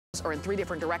angles or in 3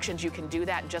 different directions, you can do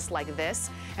that just like this.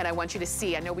 And I want you to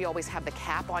see, I know we always have the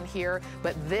cap on here,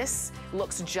 but this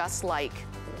looks just like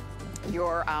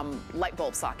your light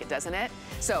bulb socket, doesn't it?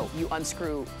 So you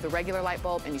unscrew the regular light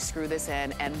bulb and you screw this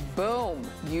in and boom,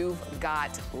 you've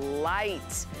got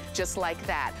light, just like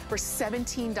that, for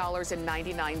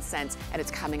 $17.99, and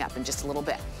it's coming up in just a little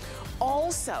bit.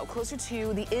 Also, closer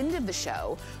to the end of the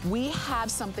show, we have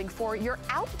something for your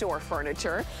outdoor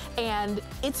furniture, and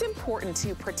it's important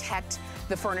to protect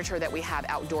the furniture that we have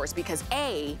outdoors because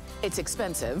A, it's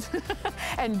expensive,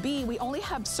 and B, we only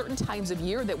have certain times of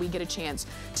year that we get a chance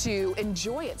to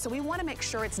enjoy it. So we wanna make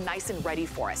sure it's nice and ready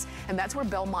for us, and that's where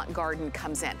Belmont Garden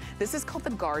comes in. This is called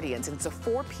the Guardians, and it's a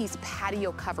 4-piece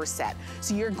patio cover set.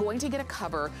 So you're going to get a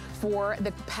cover for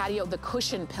the patio, the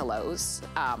cushion pillows,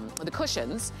 the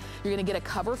cushions. You're gonna get a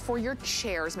cover for your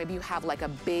chairs. Maybe you have like a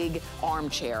big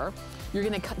armchair. You're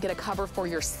gonna get a cover for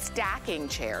your stacking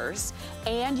chairs,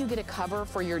 and you get a cover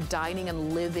for your dining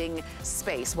and living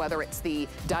space, whether it's the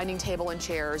dining table and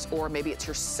chairs, or maybe it's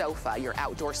your sofa, your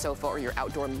outdoor sofa, or your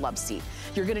outdoor love seat.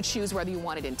 You're gonna choose whether you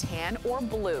want it in tan or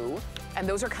blue, and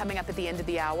those are coming up at the end of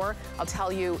the hour. I'll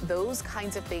tell you, those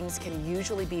kinds of things can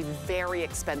usually be very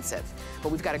expensive,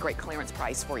 but we've got a great clearance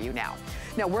price for you now.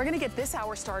 Now, we're gonna get this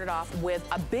hour started off with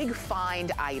a big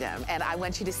find item, and I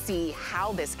want you to see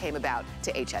how this came about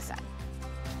to HSN.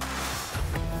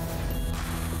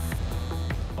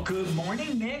 Good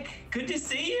morning, Nick. Good to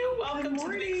see you. Welcome to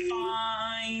Big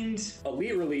Find.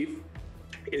 Elite Relief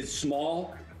is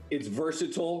small, it's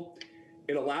versatile,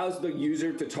 it allows the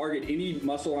user to target any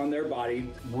muscle on their body.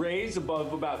 Raise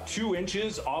above about 2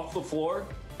 inches off the floor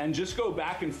and just go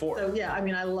back and forth. So yeah, I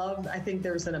mean, I think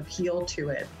there's an appeal to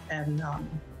it, and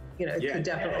you know, it could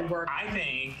definitely work. I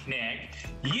think, Nick,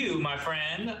 you, my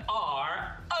friend,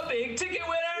 are a big ticket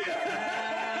winner.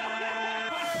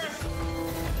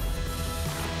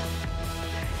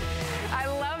 I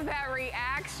love that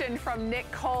reaction from Nick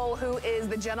Cole, who is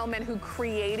the gentleman who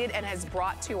created and has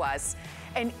brought to us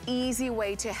an easy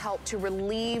way to help to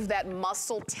relieve that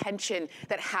muscle tension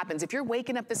that happens. If you're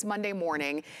waking up this Monday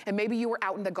morning and maybe you were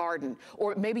out in the garden,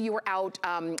 or maybe you were out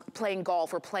playing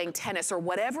golf or playing tennis, or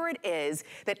whatever it is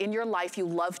that in your life you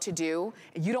love to do,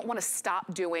 and you don't want to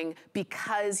stop doing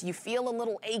because you feel a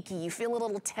little achy, you feel a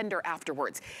little tender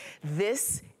afterwards.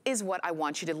 This is what I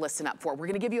want you to listen up for. We're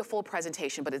gonna give you a full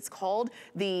presentation, but it's called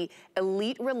the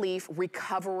Elite Relief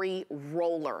Recovery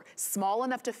Roller. Small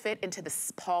enough to fit into the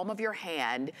palm of your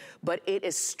hand, but it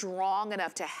is strong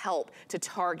enough to help to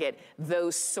target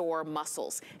those sore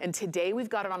muscles. And today we've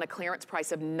got it on a clearance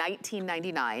price of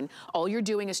 $19.99. All you're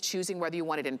doing is choosing whether you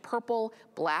want it in purple,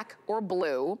 black, or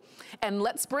blue. And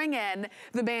let's bring in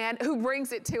the man who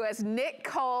brings it to us, Nick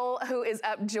Cole, who is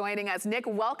up joining us. Nick,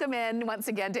 welcome in once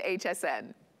again to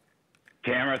HSN.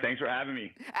 Tamara, thanks for having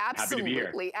me. Absolutely, happy to be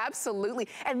here. Absolutely.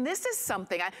 And this is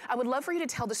something, I would love for you to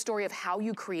tell the story of how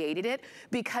you created it,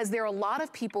 because there are a lot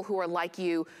of people who are like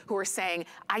you, who are saying,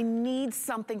 I need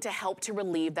something to help to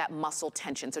relieve that muscle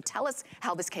tension. So tell us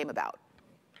how this came about.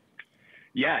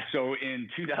 Yeah, so in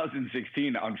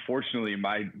 2016, unfortunately,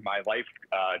 my life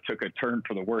took a turn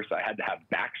for the worse. I had to have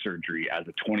back surgery as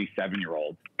a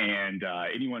 27-year-old. And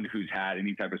anyone who's had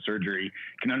any type of surgery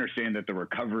can understand that the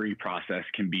recovery process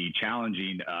can be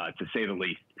challenging, to say the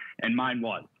least. And mine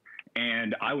was.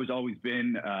 And I was always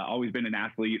been an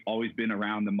athlete, always been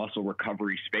around the muscle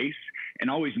recovery space,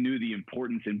 and always knew the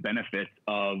importance and benefits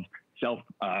of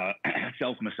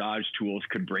self-massage tools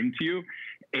could bring to you.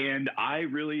 And I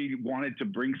really wanted to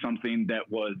bring something that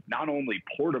was not only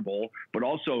portable, but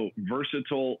also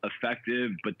versatile,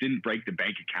 effective, but didn't break the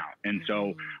bank account. And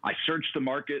so I searched the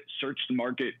market,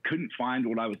 couldn't find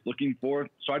what I was looking for.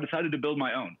 So I decided to build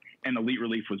my own. And Elite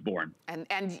Relief was born.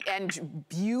 And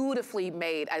beautifully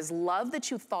made. I love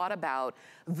that you thought about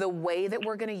the way that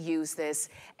we're gonna use this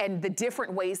and the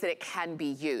different ways that it can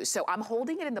be used. So I'm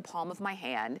holding it in the palm of my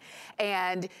hand,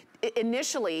 and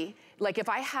initially, like if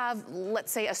I have,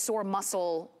 let's say, a sore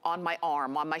muscle on my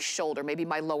arm, on my shoulder, maybe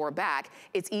my lower back,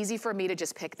 it's easy for me to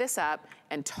just pick this up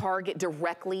and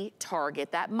directly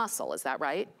target that muscle. Is that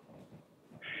right?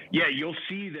 Yeah, you'll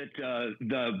see that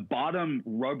the bottom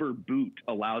rubber boot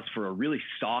allows for a really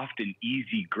soft and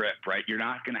easy grip, right? You're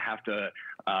not going to have to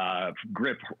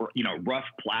grip, rough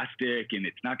plastic, and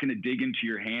it's not going to dig into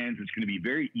your hands. It's going to be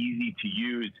very easy to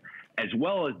use, as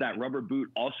well as that rubber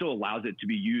boot also allows it to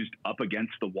be used up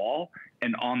against the wall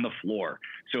and on the floor.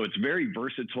 So it's very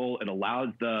versatile. It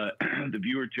allows the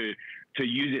viewer to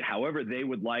use it however they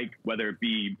would like, whether it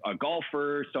be a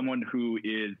golfer, someone who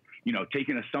is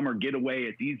taking a summer getaway.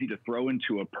 It's easy to throw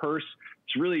into a purse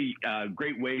It's really a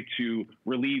great way to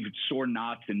relieve sore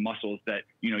knots and muscles that,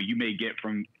 you know, you may get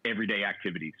from everyday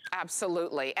activities.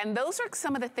 Absolutely. And those are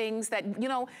some of the things that, you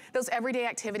know, those everyday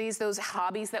activities, those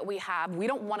hobbies that we have, we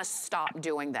don't want to stop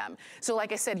doing them. So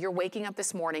like I said, you're waking up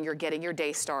this morning, you're getting your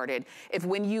day started. If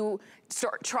when you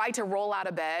try to roll out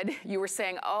of bed, you were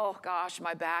saying, oh gosh,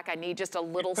 my back, I need just a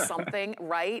little something,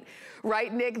 right?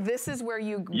 Right, Nick? This is where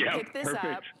you pick this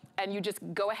up and you just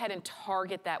go ahead and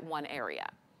target that one area.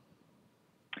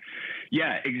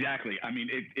 Yeah, exactly. I mean,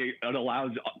 it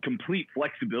allows complete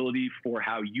flexibility for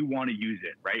how you want to use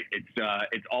it, right?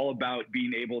 It's all about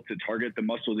being able to target the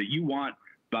muscle that you want,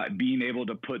 but being able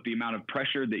to put the amount of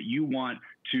pressure that you want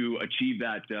to achieve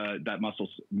that muscle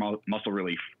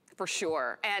relief. For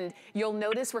sure. And you'll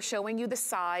notice we're showing you the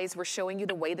size, we're showing you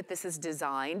the way that this is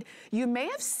designed. You may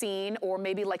have seen, or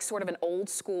maybe like sort of an old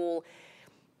school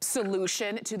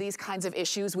solution to these kinds of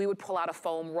issues, we would pull out a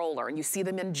foam roller, and you see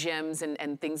them in gyms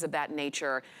and things of that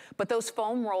nature. But those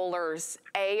foam rollers,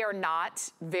 are not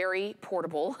very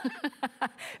portable.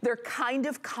 They're kind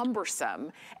of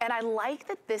cumbersome. And I like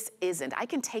that this isn't. I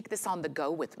can take this on the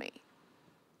go with me.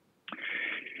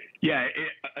 Yeah,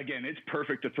 again, it's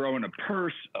perfect to throw in a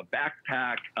purse, a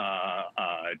backpack,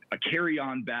 a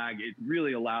carry-on bag. It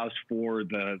really allows for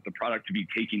the product to be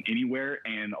taken anywhere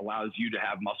and allows you to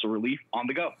have muscle relief on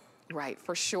the go. Right,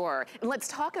 for sure. And let's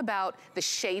talk about the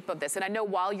shape of this. And I know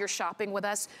while you're shopping with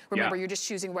us, remember you're just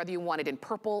choosing whether you want it in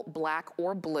purple, black,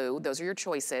 or blue. Those are your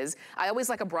choices. I always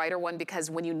like a brighter one because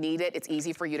when you need it, it's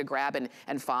easy for you to grab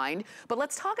and find. But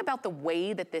let's talk about the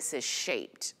way that this is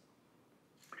shaped.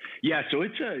 Yeah, so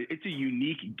it's a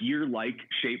unique gear-like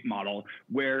shape model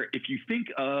where if you think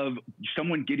of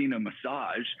someone getting a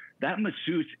massage, that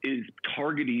masseuse is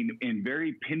targeting in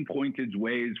very pinpointed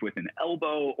ways with an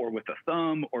elbow or with a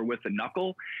thumb or with a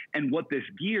knuckle. And what this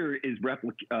gear is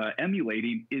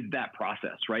emulating is that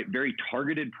process, right? Very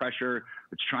targeted pressure.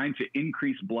 It's trying to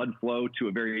increase blood flow to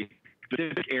a very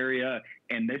specific area.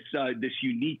 And this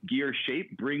unique gear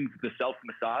shape brings the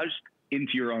self-massage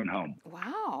into your own home.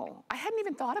 Wow, I hadn't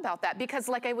even thought about that because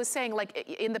like I was saying, like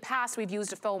in the past we've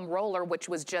used a foam roller which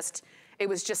was just, it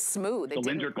was just smooth.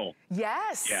 Cylindrical.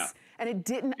 Yes. Yeah. And it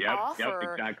didn't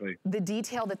offer the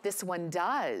detail that this one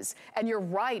does. And you're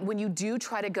right, when you do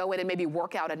try to go in and maybe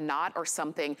work out a knot or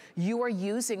something, you are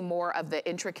using more of the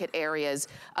intricate areas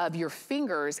of your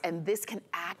fingers, and this can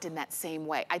act in that same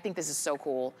way. I think this is so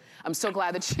cool. I'm so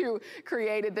glad that you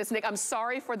created this, Nick. I'm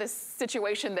sorry for this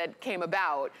situation that came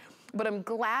about, but I'm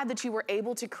glad that you were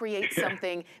able to create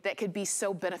something that could be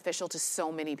so beneficial to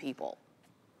so many people.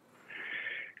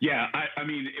 Yeah, I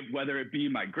mean, whether it be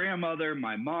my grandmother,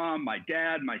 my mom, my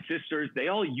dad, my sisters, they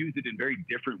all use it in very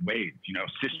different ways. You know,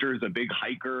 sister's a big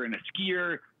hiker and a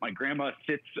skier. My grandma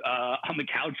sits on the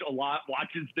couch a lot,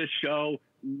 watches this show,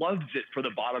 loves it for the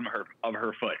bottom of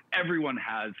her foot. Everyone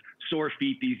has sore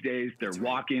feet these days. They're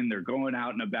walking, they're going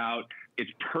out and about. It's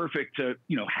perfect to,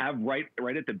 you know, have right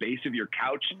at the base of your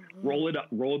couch, roll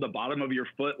the bottom of your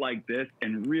foot like this,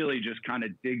 and really just kind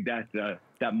of dig that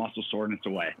muscle soreness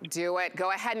away. Do it. Go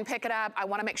ahead and pick it up. I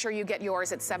want to make sure you get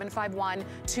yours at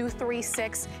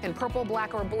 751-236 in purple,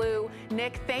 black, or blue.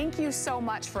 Nick, thank you so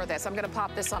much for this. I'm going to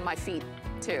pop this on my feet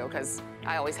too, because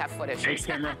I always have foot issues. Thanks,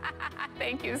 camera.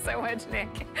 Thank you so much,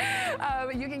 Nick.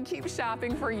 You can keep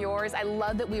shopping for yours. I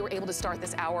love that we were able to start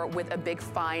this hour with a big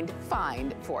find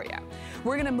for you.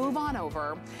 We're going to move on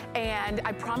over, and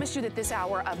I promised you that this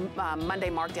hour of Monday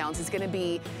Markdowns is going to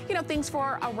be, you know, things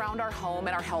for around our home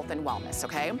and our health and wellness,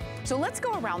 okay? So let's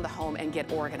go around the home and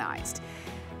get organized.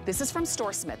 This is from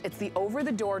StoreSmith. It's the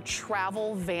over-the-door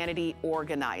travel vanity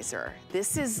organizer.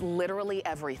 This is literally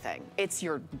everything. It's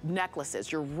your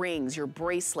necklaces, your rings, your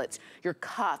bracelets, your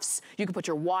cuffs. You can put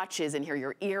your watches in here,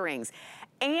 your earrings.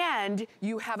 And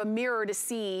you have a mirror to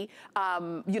see,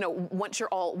 you know, once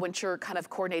you're kind of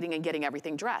coordinating and getting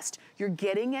everything dressed. You're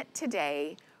getting it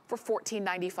today for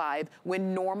 $14.95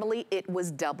 when normally it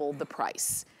was double the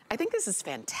price. I think this is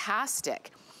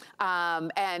fantastic.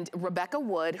 And Rebecca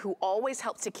Wood, who always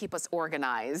helps to keep us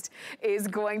organized, is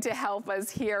going to help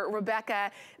us here. Rebecca,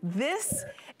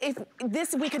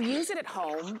 we could use it at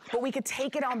home, but we could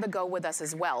take it on the go with us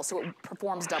as well, so it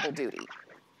performs double duty.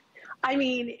 I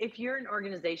mean, if you're an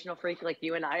organizational freak like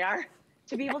you and I are,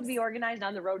 to be able to be organized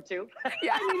on the road too.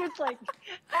 Yeah. I mean, it's like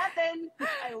heaven.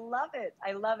 I love it.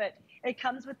 I love it. It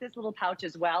comes with this little pouch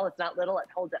as well. It's not little, it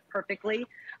holds it perfectly.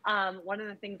 One of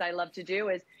the things I love to do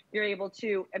is you're able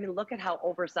to, I mean, look at how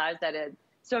oversized that is.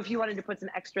 So if you wanted to put some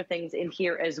extra things in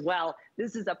here as well,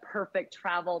 this is a perfect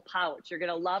travel pouch. You're going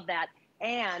to love that.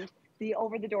 And the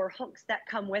over-the-door hooks that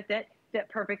come with it, fit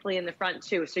perfectly in the front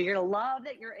too. So you're gonna love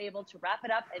that you're able to wrap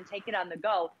it up and take it on the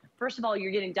go. First of all,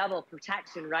 you're getting double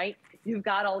protection, right? You've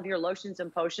got all of your lotions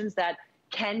and potions that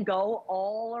can go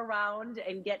all around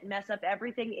and mess up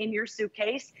everything in your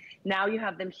suitcase. Now you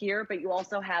have them here, but you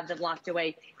also have them locked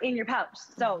away in your pouch.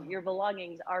 So your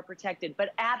belongings are protected. But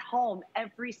at home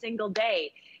every single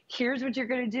day, here's what you're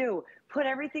gonna do. Put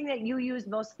everything that you use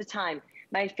most of the time.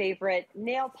 My favorite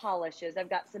nail polishes, I've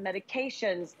got some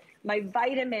medications, my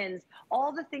vitamins,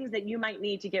 all the things that you might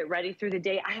need to get ready through the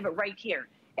day. I have it right here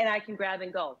and I can grab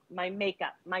and go. My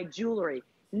makeup, my jewelry.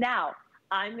 Now,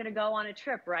 I'm gonna go on a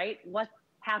trip, right? What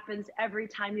happens every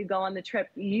time you go on the trip?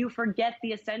 You forget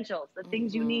the essentials, the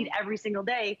things you need every single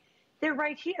day. They're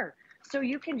right here. So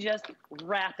you can just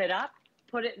wrap it up,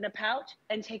 put it in a pouch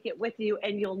and take it with you,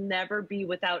 and you'll never be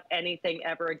without anything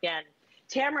ever again.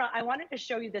 Tamara, I wanted to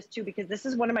show you this too, because this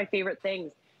is one of my favorite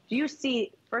things. Do you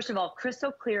see, first of all,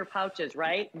 crystal clear pouches,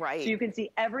 right? Right. So you can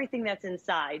see everything that's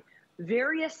inside,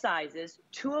 various sizes,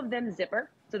 2 of them zipper.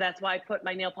 So that's why I put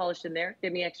my nail polish in there,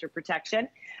 give me extra protection.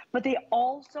 But they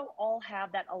also all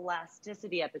have that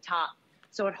elasticity at the top,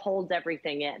 so it holds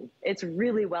everything in. It's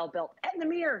really well built. And the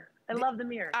mirror. I love the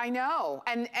mirror. I know,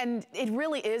 and it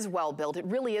really is well built. It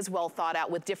really is well thought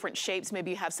out with different shapes.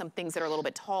 Maybe you have some things that are a little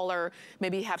bit taller.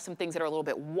 Maybe you have some things that are a little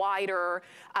bit wider.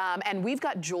 And we've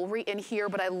got jewelry in here,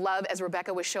 but I love, as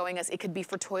Rebecca was showing us, it could be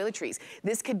for toiletries.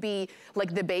 This could be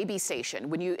like the baby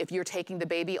station. If you're taking the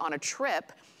baby on a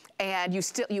trip, and you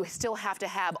still have to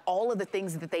have all of the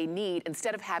things that they need,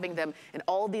 instead of having them in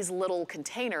all these little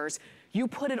containers, you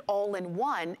put it all in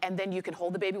one, and then you can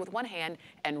hold the baby with one hand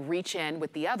and reach in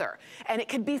with the other. And it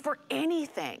could be for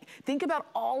anything. Think about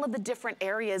all of the different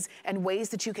areas and ways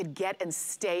that you could get and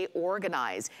stay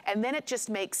organized. And then it just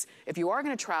makes, if you are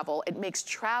gonna travel, it makes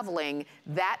traveling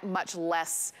that much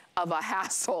less of a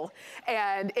hassle.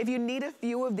 And if you need a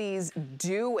few of these,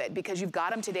 do it, because you've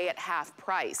got them today at half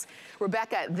price.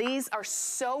 Rebecca, these are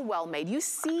so well made. You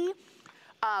see, you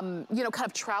know, kind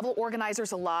of travel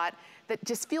organizers a lot that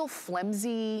just feel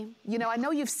flimsy. You know, I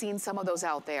know you've seen some of those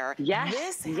out there.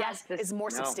 Yes. This is more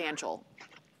substantial.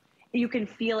 You can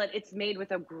feel it. It's made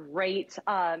with a great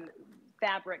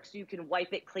fabric, so you can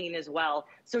wipe it clean as well.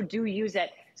 So do use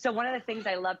it. So one of the things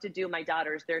I love to do, my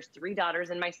daughters, there's 3 daughters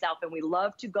and myself, and we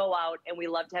love to go out and we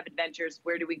love to have adventures.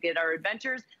 Where do we get our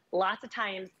adventures? Lots of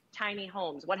times, tiny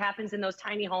homes. What happens in those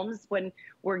tiny homes when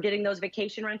we're getting those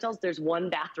vacation rentals? There's 1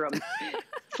 bathroom.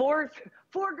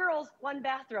 Four girls, 1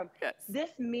 bathroom. Yes. This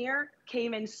mirror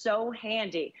came in so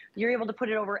handy. You're able to put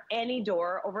it over any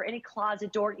door, over any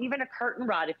closet door, even a curtain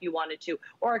rod if you wanted to,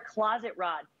 or a closet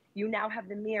rod. You now have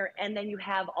the mirror, and then you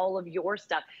have all of your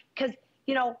stuff. Because,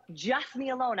 you know, just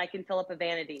me alone, I can fill up a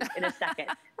vanity in a second.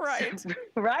 Right. So,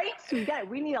 right?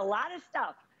 We need a lot of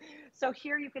stuff. So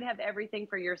here you can have everything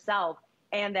for yourself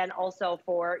and then also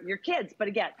for your kids. But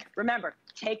again, remember,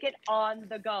 take it on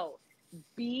the go.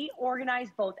 Be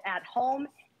organized both at home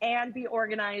and be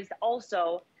organized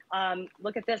also.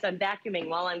 Look at this, I'm vacuuming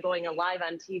while I'm going live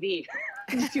on TV.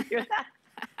 Did you hear that?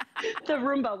 The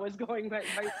Roomba was going right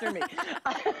through me.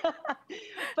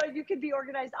 But you can be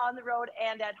organized on the road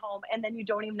and at home, and then you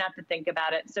don't even have to think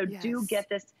about it. So do get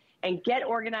this and get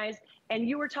organized. And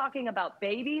you were talking about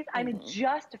babies. I mean,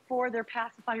 just for their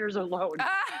pacifiers alone,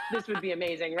 this would be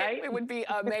amazing, right? It would be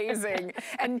amazing.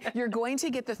 And you're going to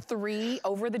get the 3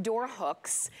 over-the-door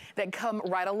hooks that come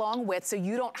right along with, so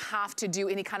you don't have to do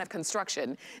any kind of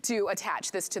construction to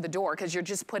attach this to the door, because you're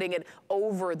just putting it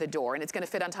over the door, and it's going to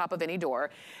fit on top of any door.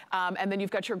 And then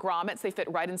you've got your grommets. They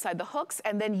fit right inside the hooks,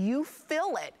 and then you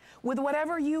fill it with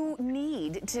whatever you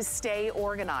need to stay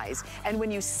organized. And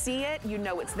when you see it, you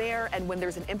know it's there, and when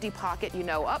there's an empty pocket, you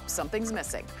know, oh, something's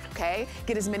missing, okay?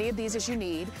 Get as many of these as you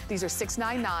need. These are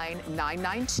 $699,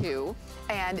 $992,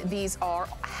 and these are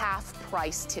half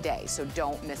price today, so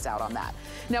don't miss out on that.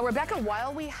 Now, Rebecca,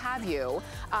 while we have you,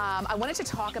 I wanted to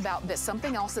talk about this,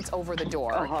 something else that's over the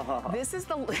door. This is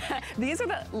these are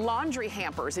the laundry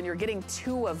hampers, and you're getting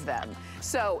 2 of them.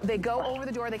 So they go over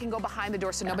the door, they can go behind the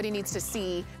door, so nobody needs to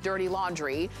see dirty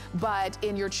laundry, but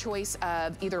in your choice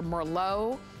of either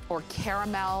Merlot, or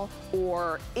caramel,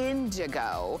 or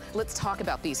indigo. Let's talk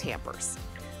about these hampers.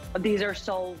 These are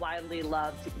so widely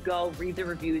loved. Go read the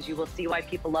reviews. You will see why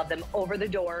people love them. Over the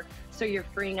door, so you're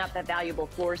freeing up that valuable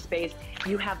floor space.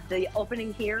 You have the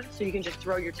opening here, so you can just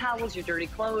throw your towels, your dirty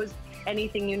clothes,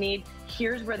 anything you need.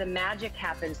 Here's where the magic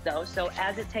happens though. So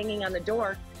as it's hanging on the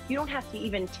door, you don't have to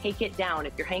even take it down.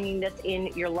 If you're hanging this in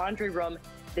your laundry room,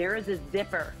 there is a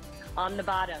zipper on the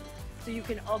bottom. So you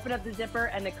can open up the zipper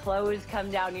and the clothes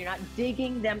come down. You're not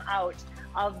digging them out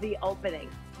of the opening.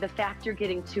 The fact you're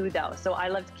getting two though. So I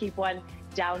love to keep one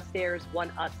downstairs,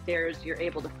 one upstairs. You're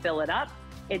able to fill it up.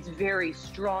 It's very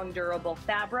strong, durable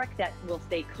fabric that will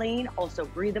stay clean, also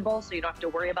breathable, so you don't have to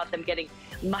worry about them getting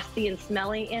musty and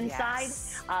smelly inside.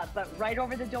 Yes. But right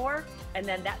over the door, and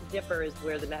then that zipper is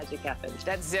where the magic happens.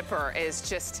 That zipper is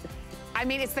just, I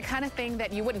mean, it's the kind of thing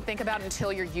that you wouldn't think about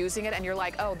until you're using it and you're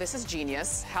like, oh, this is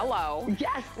genius. Hello.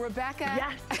 Yes. Rebecca.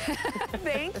 Yes.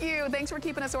 Thank you. Thanks for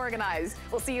keeping us organized.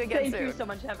 We'll see you again soon. Thank you so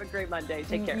much. Have a great Monday.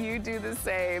 Take care. You do the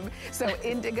same. So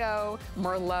indigo,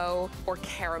 merlot, or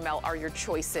caramel are your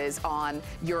choices on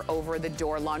your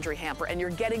over-the-door laundry hamper, and you're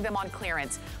getting them on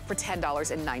clearance for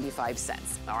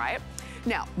 $10.95. All right?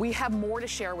 Now, we have more to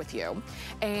share with you,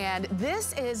 and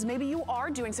this is, maybe you are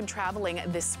doing some traveling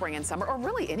this spring and summer, or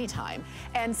really any time,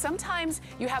 and sometimes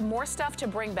you have more stuff to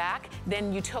bring back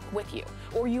than you took with you,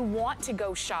 or you want to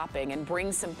go shopping and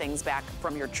bring some things back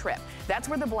from your trip. That's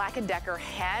where the Black & Decker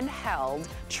handheld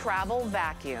travel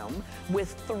vacuum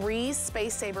with 3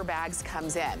 space saver bags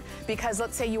comes in. Because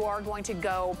let's say you are going to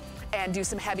go and do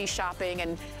some heavy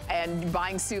shopping and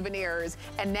buying souvenirs,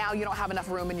 and now you don't have enough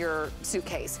room in your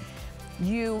suitcase.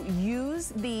 You use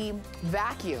the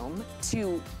vacuum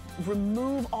to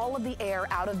remove all of the air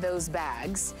out of those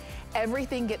bags.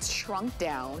 Everything gets shrunk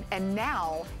down, and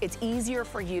now it's easier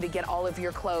for you to get all of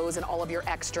your clothes and all of your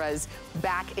extras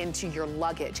back into your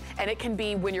luggage. And it can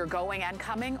be when you're going and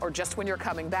coming, or just when you're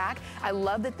coming back. I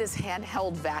love that this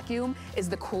handheld vacuum is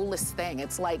the coolest thing.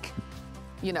 It's like,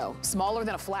 you know, smaller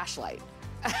than a flashlight.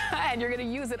 And you're gonna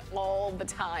use it all the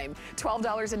time.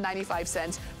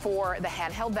 $12.95 for the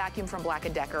handheld vacuum from Black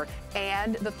 & Decker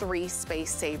and the 3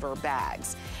 space saver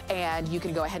bags. And you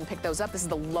can go ahead and pick those up. This is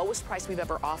the lowest price we've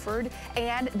ever offered,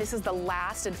 and this is the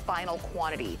last and final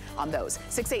quantity on those.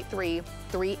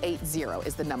 683-380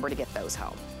 is the number to get those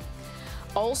home.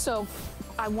 Also,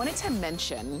 I wanted to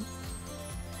mention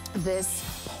this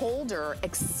Polder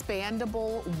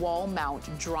expandable wall mount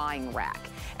drying rack.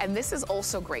 And this is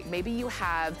also great. Maybe you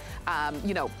have,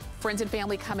 you know, friends and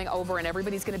family coming over and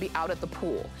everybody's gonna be out at the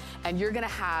pool, and you're gonna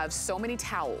have so many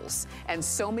towels and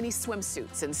so many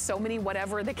swimsuits and so many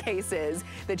whatever the case is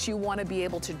that you wanna be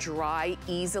able to dry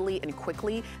easily and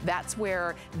quickly. That's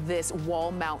where this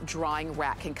wall mount drying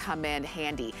rack can come in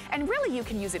handy. And really you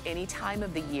can use it any time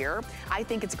of the year. I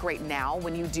think it's great now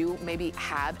when you do maybe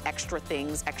have extra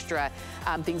things,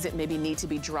 things that maybe need to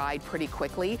be dried pretty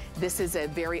quickly. This is a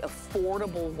very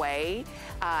affordable way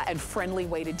and friendly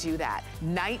way to do that.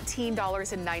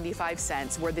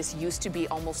 $19.95, where this used to be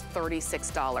almost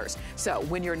 $36. So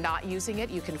when you're not using it,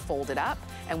 you can fold it up,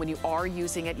 and when you are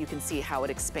using it, you can see how it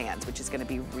expands, which is gonna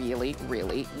be really,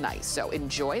 really nice. So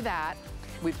enjoy that.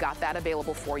 We've got that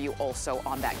available for you also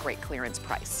on that great clearance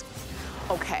price.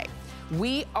 Okay,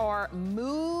 we are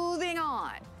moving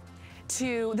on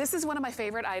to, this is one of my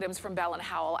favorite items from Bell &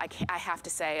 Howell, I have to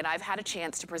say, and I've had a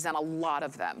chance to present a lot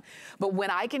of them. But when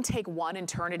I can take one and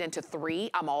turn it into 3,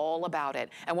 I'm all about it.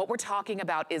 And what we're talking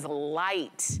about is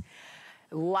light.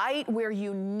 Light where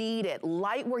you need it,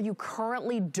 light where you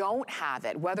currently don't have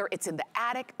it, whether it's in the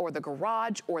attic or the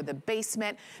garage or the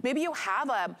basement. Maybe you have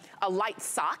a light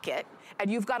socket and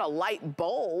you've got a light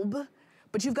bulb,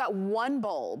 but you've got one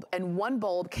bulb, and one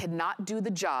bulb cannot do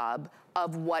the job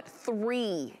of what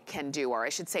 3 can do, or I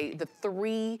should say the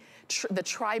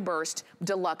Tri-Burst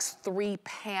Deluxe 3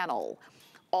 panel.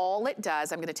 All it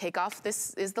does, I'm gonna take off,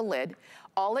 this is the lid.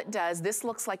 All it does, this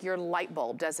looks like your light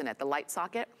bulb, doesn't it? The light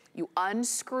socket. You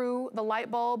unscrew the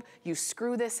light bulb, you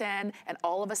screw this in, and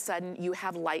all of a sudden you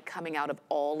have light coming out of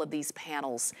all of these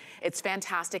panels. It's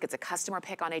fantastic. It's a customer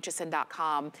pick on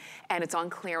hsn.com, and it's on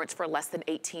clearance for less than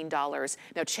 $18.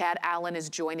 Now, Chad Allen is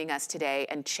joining us today,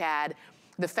 and Chad,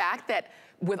 the fact that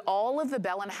with all of the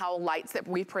Bell & Howell lights that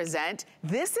we present,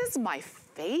 this is my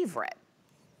favorite.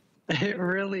 It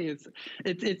really is.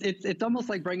 It's almost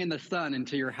like bringing the sun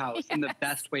into your house in the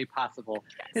best way possible.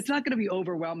 Yes. It's not going to be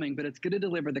overwhelming, but it's going to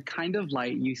deliver the kind of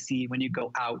light you see when you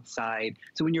go outside.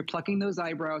 So when you're plucking those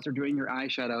eyebrows or doing your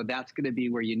eyeshadow, that's going to be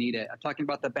where you need it. I'm talking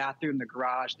about the bathroom, the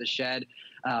garage, the shed,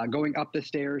 going up the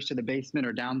stairs to the basement,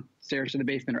 or downstairs to the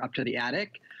basement, or up to the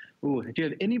attic. Ooh, if you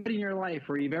have anybody in your life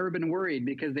where you've ever been worried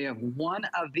because they have one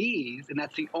of these and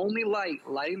that's the only light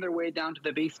lighting their way down to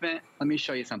the basement, let me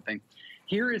show you something.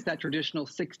 Here is that traditional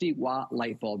 60-watt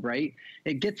light bulb, right?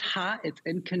 It gets hot, it's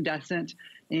incandescent.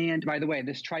 And by the way,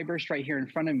 this Tri-Burst right here in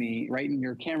front of me, right in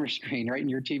your camera screen, right in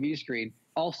your TV screen,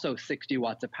 also 60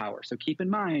 watts of power. So keep in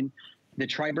mind, the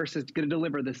Tri-Burst is going to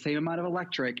deliver the same amount of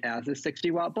electric as a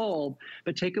 60-watt bulb,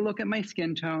 but take a look at my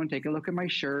skin tone, take a look at my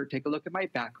shirt, take a look at my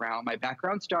background. My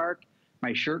background's dark,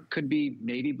 My shirt could be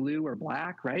navy blue or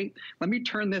black, right? Let me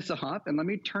turn this off and let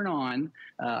me turn on,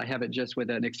 I have it just with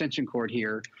an extension cord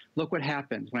here. Look what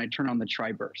happens when I turn on the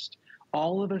tri-burst.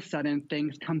 All of a sudden,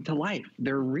 things come to life.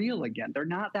 They're real again. They're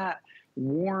not that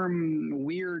warm,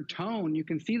 weird tone. You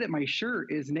can see that my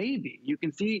shirt is navy. You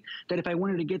can see that if I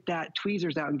wanted to get that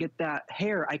tweezers out and get that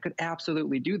hair, I could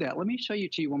absolutely do that. Let me show you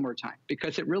to you one more time,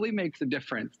 because it really makes a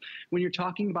difference when you're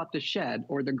talking about the shed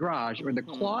or the garage or the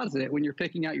closet, when you're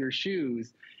picking out your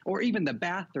shoes, or even the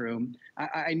bathroom.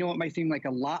 I know it might seem like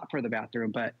a lot for the bathroom,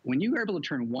 but when you are able to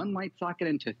turn one light socket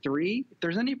into 3, if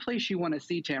there's any place you want to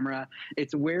see, Tamara,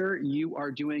 it's where you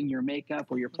are doing your makeup,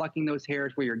 where you're plucking those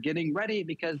hairs, where you're getting ready,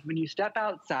 because when you step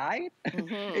outside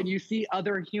and you see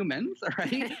other humans,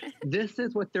 right, this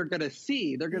is what they're going to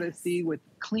see. They're going to see with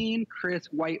clean,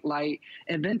 crisp, white light,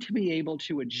 and then to be able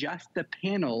to adjust the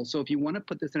panel. So if you want to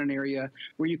put this in an area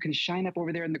where you can shine up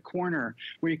over there in the corner,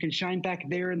 where you can shine back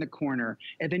there in the corner,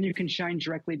 and then you can shine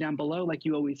directly down below like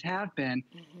you always have been,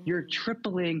 you're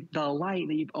tripling the light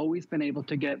that you've always been able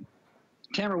to get.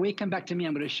 Tamara, when we come back to me,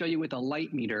 I'm going to show you with a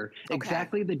light meter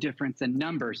exactly the difference in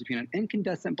numbers between an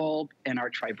incandescent bulb and our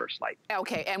tri-burst light.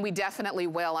 Okay, and we definitely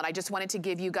will. And I just wanted to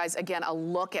give you guys, again, a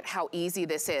look at how easy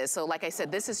this is. So like I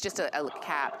said, this is just a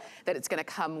cap that it's going to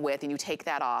come with, and you take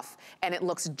that off, and it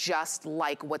looks just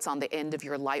like what's on the end of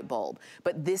your light bulb.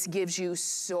 But this gives you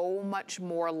so much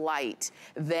more light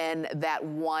than that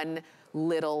one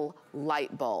little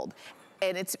light bulb.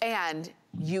 And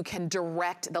you can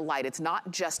direct the light. It's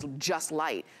not just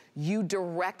light. You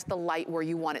direct the light where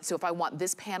you want it. So if I want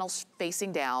this panel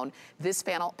facing down, this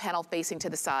panel facing to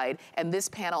the side, and this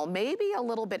panel maybe a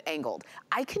little bit angled,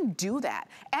 I can do that.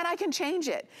 And I can change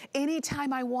it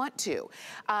anytime I want to.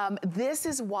 This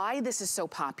is why this is so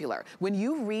popular. When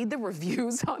you read the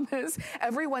reviews on this,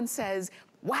 everyone says,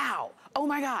 wow, oh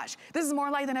my gosh, this is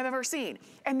more light than I've ever seen.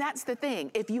 And that's the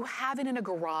thing. If you have it in a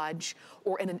garage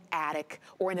or in an attic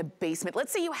or in a basement,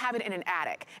 let's say you have it in an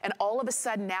attic, and all of a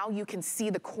sudden now you can see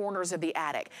the corners of the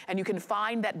attic, and you can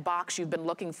find that box you've been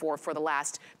looking for the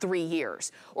last 3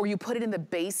 years. Or you put it in the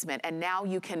basement, and now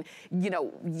you can,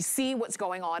 see what's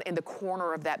going on in the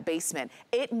corner of that basement.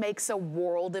 It makes a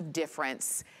world of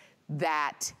difference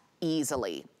that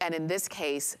easily. And in this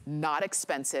case, not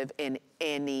expensive in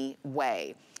any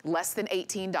way. Less than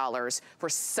 $18 for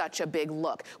such a big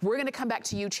look. We're gonna come back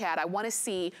to you, Chad. I wanna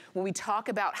see, when we talk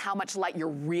about how much light you're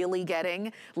really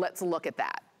getting, let's look at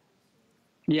that.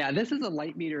 Yeah, this is a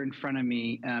light meter in front of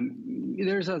me.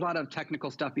 There's a lot of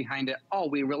technical stuff behind it. All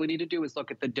we really need to do is look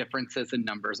at the differences in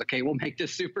numbers. Okay, we'll make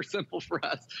this super simple for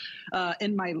us.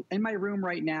 In my room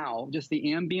right now, just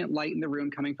the ambient light in the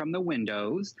room coming from the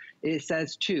windows, it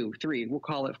says 2, 3, we'll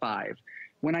call it 5.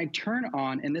 When I turn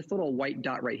on, and this little white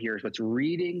dot right here is what's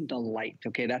reading the light,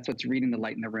 okay? That's what's reading the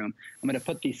light in the room. I'm gonna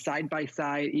put these side by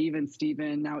side, even,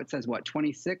 Steven, now it says what,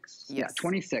 26? Yes. Yeah,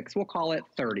 26, we'll call it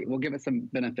 30. We'll give it some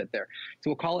benefit there. So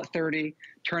we'll call it 30,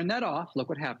 turn that off, look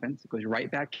what happens. It goes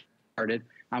right back to started.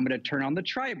 I'm gonna turn on the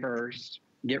tri-burst,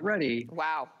 get ready.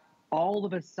 Wow. All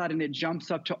of a sudden, it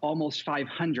jumps up to almost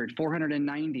 500,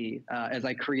 490 as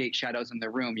I create shadows in the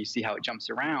room. You see how it jumps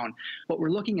around. What we're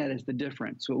looking at is the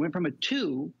difference. So it went from a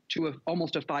 2 to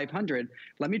almost a 500.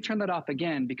 Let me turn that off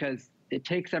again, because it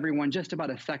takes everyone just about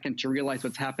a second to realize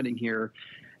what's happening here.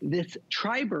 This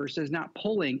tri-burst is not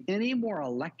pulling any more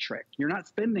electric. You're not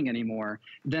spending any more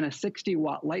than a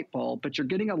 60-watt light bulb, but you're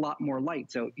getting a lot more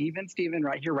light. So even, Steven,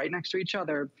 right here, right next to each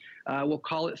other, we'll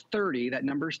call it 30. That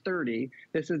number's 30.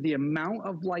 This is the amount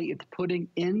of light it's putting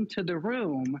into the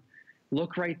room.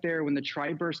 Look right there, when the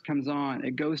tri-burst comes on,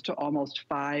 it goes to almost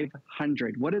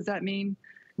 500. What does that mean?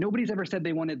 Nobody's ever said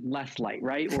they wanted less light,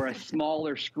 right? Or a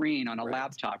smaller screen on a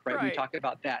laptop, right? We talk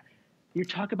about that. You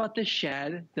talk about the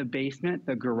shed, the basement,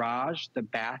 the garage, the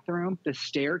bathroom, the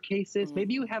staircases.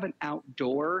 Maybe you have an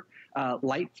outdoor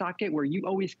light socket where you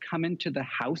always come into the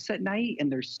house at night and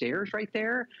there's stairs right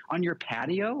there on your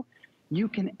patio. You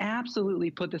can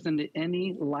absolutely put this into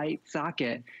any light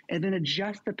socket and then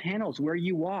adjust the panels where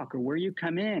you walk or where you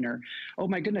come in, or, oh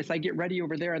my goodness, I get ready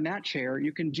over there in that chair.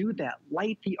 You can do that.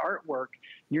 Light the artwork.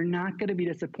 You're not going to be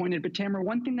disappointed. But Tamara,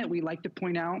 one thing that we like to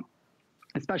point out,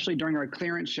 especially during our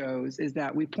clearance shows, is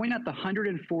that we point out the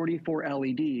 144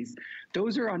 LEDs.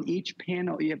 Those are on each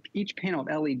panel. You have each panel of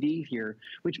LED here,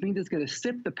 which means it's going to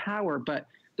sip the power, but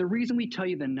The reason we tell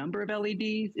you the number of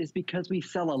LEDs is because we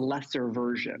sell a lesser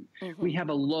version. We have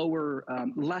a lower,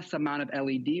 less amount of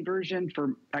LED version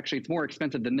for, actually it's more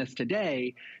expensive than this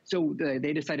today. So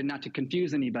they decided not to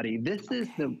confuse anybody. This is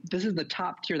the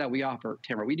top tier that we offer,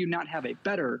 Tamara. We do not have a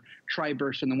better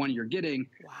tri-burst than the one you're getting.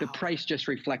 The price just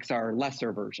reflects our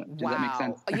lesser version. Does that make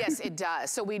sense? Yes, it does.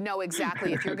 So we know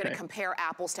exactly if you're going to compare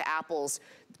apples to apples,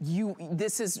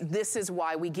 this is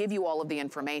why we give you all of the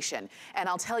information. And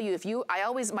I'll tell you,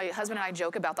 my husband and I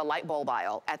joke about the light bulb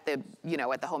aisle at the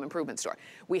home improvement store.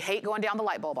 We hate going down the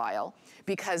light bulb aisle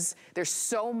because there's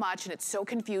so much and it's so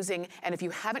confusing. And if you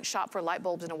haven't shopped for light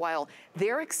bulbs in a while,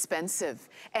 they're expensive.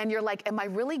 And you're like, am I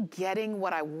really getting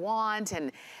what I want?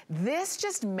 And this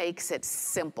just makes it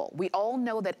simple. We all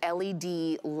know that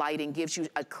LED lighting gives you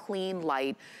a clean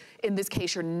light. In this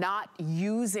case, you're not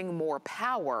using more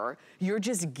power, you're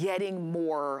just getting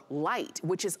more light,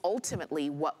 which is ultimately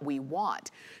what we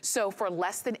want. So for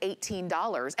less than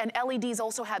 $18, and LEDs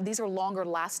also these are longer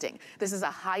lasting. This is a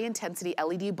high intensity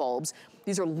LED bulbs.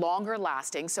 These are longer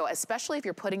lasting, so especially if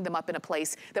you're putting them up in a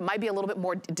place that might be a little bit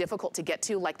more difficult to get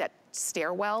to, like that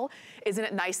stairwell, isn't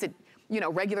it nice that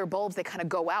regular bulbs, they kind of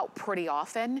go out pretty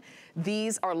often.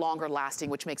 These are longer lasting,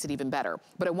 which makes it even better.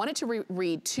 But I wanted to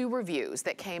read 2 reviews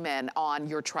that came in on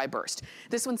your tri-burst.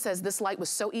 This one says, this light was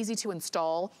so easy to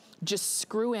install, just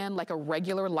screw in like a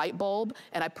regular light bulb,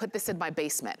 and I put this in my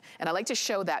basement. And I like to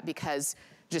show that because,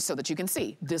 just so that you can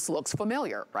see, this looks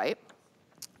familiar, right?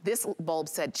 This bulb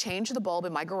said, change the bulb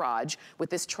in my garage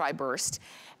with this tri-burst,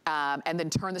 and then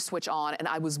turn the switch on, and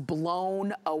I was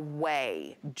blown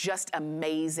away. Just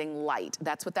amazing light.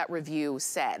 That's what that review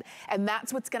said. And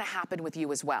that's what's gonna happen with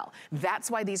you as well. That's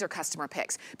why these are customer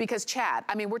picks. Because Chad,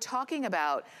 I mean, we're talking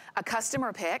about a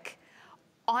customer pick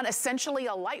on essentially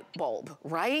a light bulb,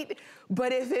 right?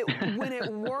 But when it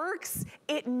works,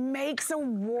 it makes a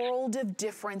world of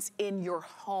difference in your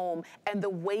home and the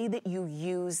way that you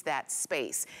use that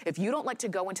space. If you don't like to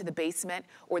go into the basement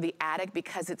or the attic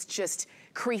because it's just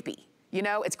creepy,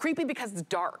 it's creepy because it's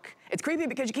dark. It's creepy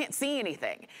because you can't see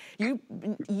anything.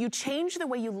 You change the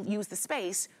way you use the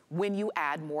space when you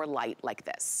add more light like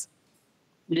this.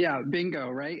 Yeah, bingo,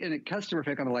 right? And a customer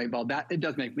pick on the light bulb, it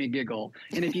does make me giggle.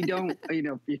 And if you don't,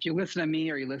 if you listen to me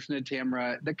or you listen to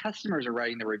Tamara, the customers are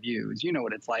writing the reviews. You know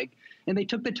what it's like. And they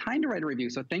took the time to write a review.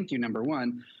 So thank you, number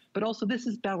one. But also, this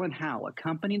is Bell & Howell, a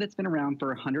company that's been around for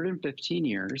 115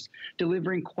 years,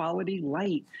 delivering quality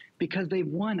light because they've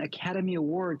won Academy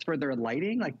Awards for their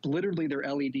lighting, like literally their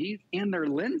LEDs and their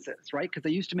lenses, right? Because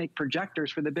they used to make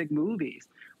projectors for the big movies.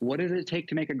 What does it take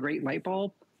to make a great light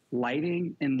bulb?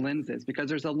 Lighting and lenses, because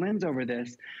there's a lens over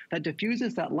this that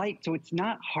diffuses that light so it's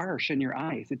not harsh in your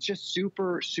eyes. It's just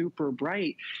super, super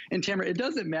bright. And Tamara, it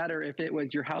doesn't matter if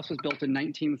your house was built in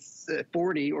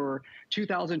 1940 or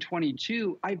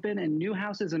 2022. I've been in new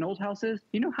houses and old houses.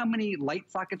 You know how many light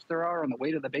sockets there are on the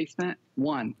way to the basement?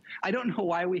 1. I don't know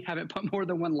why we haven't put more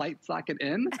than 1 light socket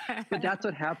in, but that's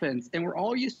what happens. And we're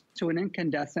all used to an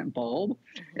incandescent bulb.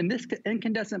 And this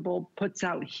incandescent bulb puts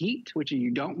out heat, which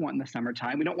you don't want in the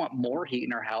summertime. We don't want more heat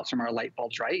in our house from our light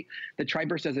bulbs, right? The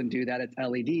tri-burst doesn't do that. It's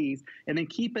LEDs. And then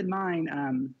keep in mind,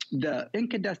 the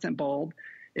incandescent bulb,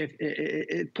 if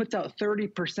it puts out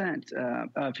 30%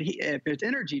 of its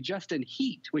energy just in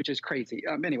heat, which is crazy.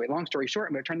 Anyway, long story short,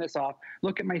 I'm going to turn this off.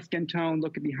 Look at my skin tone.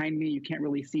 Look at behind me. You can't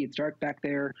really see. It's dark back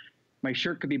there. My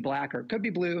shirt could be black or it could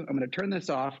be blue. I'm going to turn this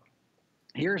off.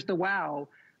 Here's the wow.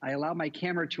 I allow my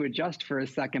camera to adjust for a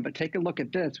second, but take a look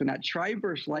at this. When that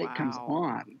tri-burst light comes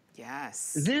on,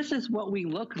 yes, this is what we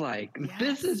look like. Yes.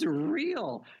 This is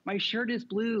real. My shirt is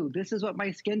blue. This is what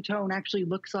my skin tone actually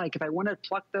looks like. If I want to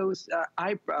pluck those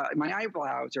my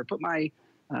eyebrows or put my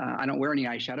I don't wear any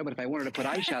eyeshadow, but if I wanted to put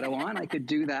eyeshadow on, I could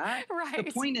do that. Right.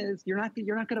 The point is, you're not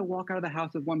going to walk out of the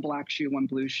house with 1 black shoe, 1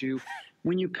 blue shoe.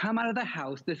 When you come out of the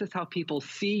house, this is how people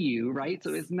see you, right?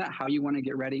 So isn't that how you want to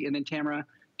get ready? And then Tamara,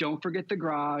 don't forget the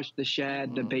garage, the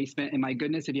shed, the basement. And my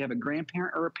goodness, if you have a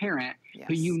grandparent or a parent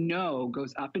who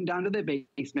goes up and down to the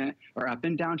basement or up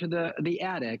and down to the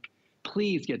attic,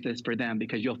 please get this for them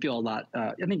because you'll feel a lot,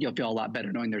 I think you'll feel a lot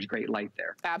better knowing there's great light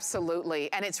there.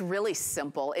 Absolutely, and it's really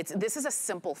simple. This is a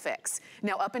simple fix.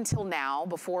 Now, up until now,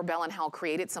 before Bell & Howell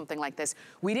created something like this,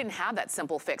 we didn't have that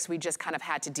simple fix. We just kind of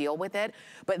had to deal with it,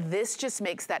 but this just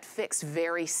makes that fix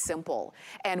very simple.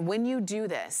 And when you do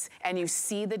this and you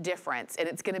see the difference, and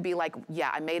it's gonna be like, yeah,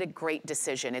 I made a great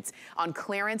decision. It's on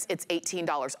clearance, it's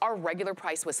 $18. Our regular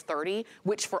price was $30,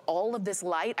 which for all of this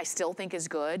light, I still think is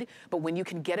good, but when you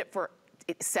can get it for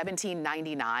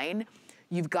 $17.99,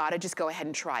 you've got to just go ahead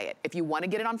and try it. If you want to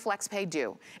get it on FlexPay,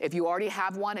 do. If you already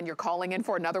have one and you're calling in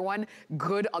for another one,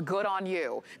 good on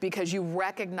you, because you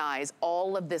recognize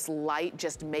all of this light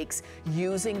just makes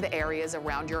using the areas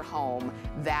around your home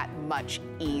that much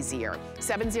easier.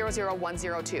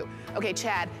 700-102. Okay,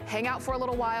 Chad, hang out for a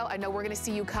little while. I know we're going to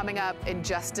see you coming up in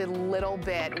just a little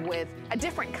bit with a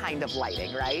different kind of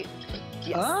lighting, right?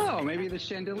 Yes. Oh, maybe the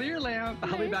chandelier lamp.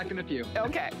 I'll be back in a few.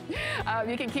 Okay.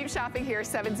 You can keep shopping here.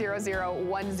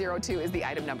 700-102 is the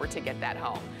item number to get that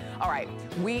home. All right.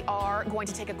 We are going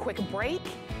to take a quick break,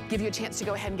 give you a chance to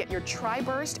go ahead and get your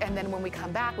Tri-Burst, and then when we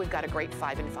come back, we've got a great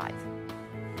 5 in 5.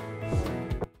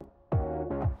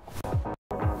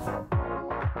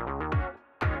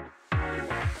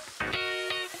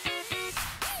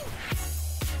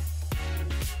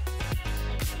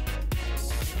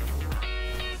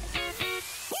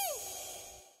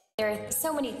 There are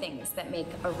so many things that make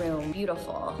a room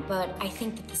beautiful, but I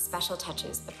think that the special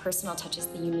touches, the personal touches,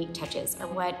 the unique touches are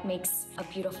what makes a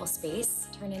beautiful space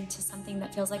turn into something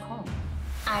that feels like home.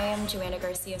 I am Joanna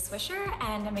Garcia Swisher,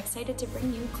 and I'm excited to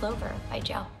bring you Clover by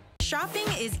Joe. Shopping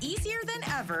is easier than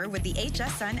ever with the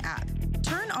HSN app.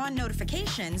 Turn on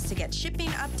notifications to get shipping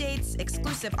updates,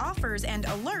 exclusive offers, and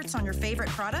alerts on your favorite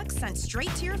products sent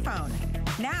straight to your phone.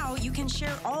 Now you can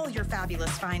share all your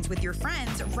fabulous finds with your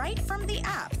friends right from the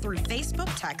app through Facebook,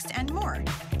 text, and more.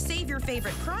 Save your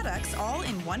favorite products all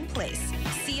in one place.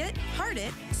 See it, heart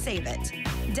it, save it.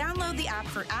 Download the app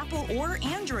for Apple or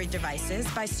Android devices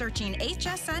by searching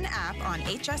HSN app on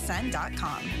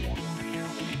hsn.com.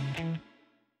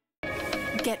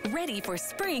 Get ready for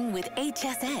spring with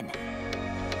HSN.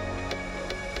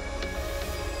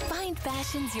 Find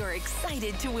fashions you're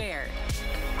excited to wear.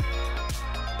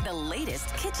 The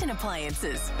latest kitchen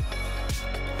appliances.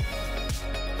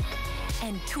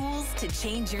 And tools to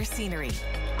change your scenery.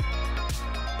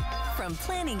 From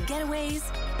planning getaways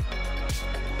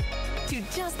to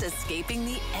just escaping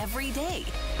the everyday,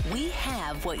 we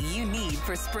have what you need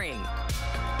for spring.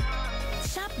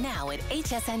 Shop now at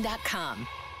hsn.com.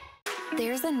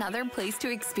 There's another place to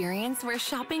experience where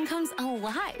shopping comes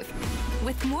alive,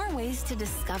 with more ways to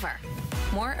discover,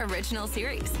 more original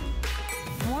series,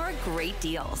 more great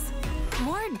deals,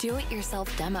 more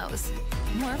do-it-yourself demos,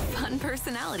 more fun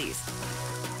personalities.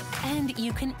 And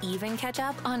you can even catch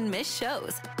up on missed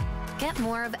shows. Get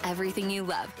more of everything you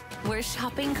love, where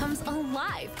shopping comes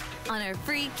alive on our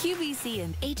free QVC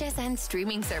and HSN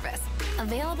streaming service,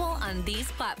 available on these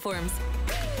platforms.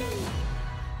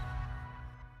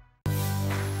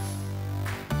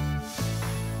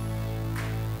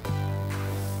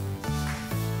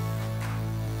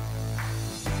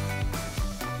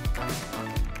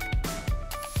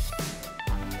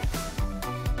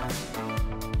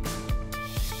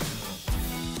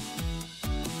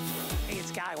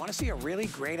 I want to see a really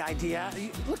great idea. You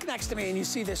look next to me and you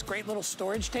see this great little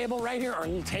storage table right here, or a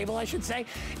little table, I should say.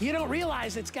 You don't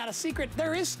realize it's got a secret.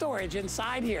 There is storage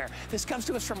inside here. This comes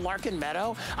to us from Larkin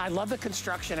Meadow. I love the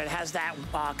construction. It has that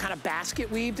kind of basket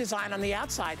weave design on the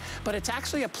outside, but it's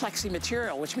actually a plexi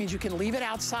material, which means you can leave it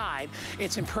outside.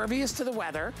 It's impervious to the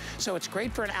weather, so it's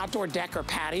great for an outdoor deck or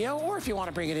patio, or if you want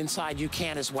to bring it inside, you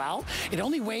can as well. It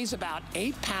only weighs about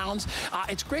 8 pounds.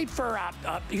 It's great for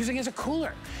using as a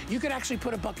cooler. You could actually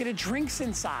put a bucket of drinks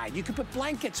inside. You can put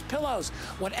blankets, pillows,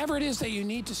 whatever it is that you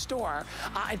need to store.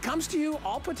 It comes to you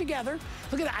all put together.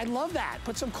 Look at that, I love that.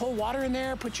 Put some cold water in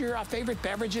there, put your favorite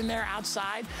beverage in there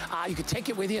outside. You can take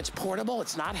it with you, it's portable,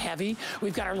 it's not heavy.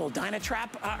 We've got our little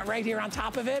Dynatrap right here on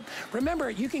top of it. Remember,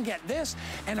 you can get this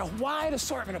and a wide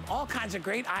assortment of all kinds of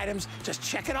great items. Just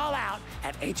check it all out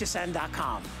at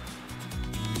hsn.com.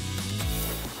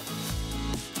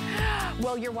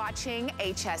 Well, you're watching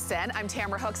HSN. I'm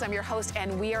Tamara Hooks, I'm your host,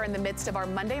 and we are in the midst of our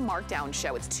Monday Markdown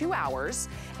show. It's 2 hours,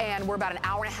 and we're about an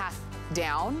hour and a half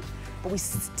down, but we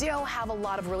still have a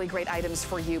lot of really great items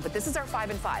for you. But this is our 5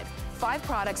 in 5. 5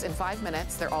 products in 5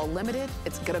 minutes. They're all limited.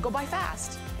 It's gonna go by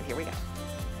fast, and here we go.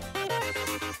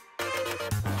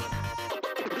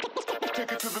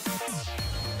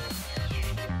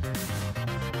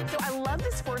 So I love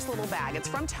this first little bag. It's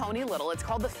from Tony Little. It's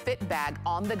called the Fit Bag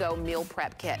On-the-Go Meal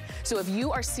Prep Kit. So if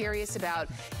you are serious about,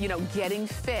 getting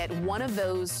fit, one of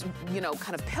those,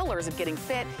 kind of pillars of getting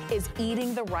fit is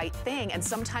eating the right thing. And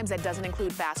sometimes that doesn't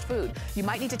include fast food. You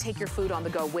might need to take your food on the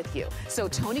go with you. So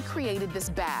Tony created this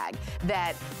bag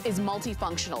that is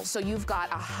multifunctional. So you've got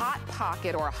a hot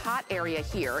pocket or a hot area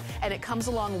here, and it comes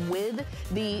along with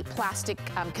the plastic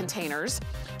containers.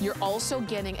 You're also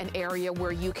getting an area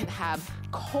where you can have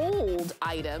cold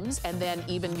items, and then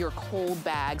even your cold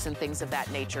bags and things of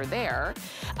that nature there.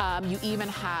 You even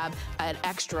have an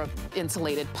extra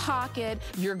insulated pocket.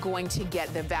 You're going to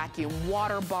get the vacuum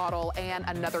water bottle and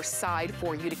another side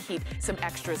for you to keep some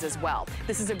extras as well.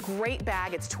 This is a great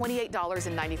bag. It's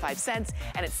 $28.95,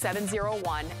 and it's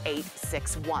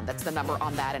 701-861. That's the number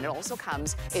on that, and it also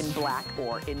comes in black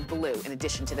or in blue, in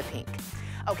addition to the pink.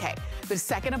 Okay, the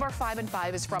second of our 5 and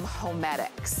 5 is from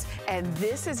Homedics, and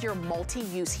this is your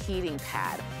multi-use heating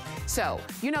pad. So,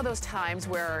 you know those times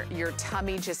where your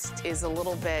tummy just is a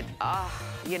little bit,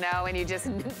 you know, and you just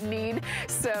need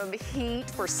some heat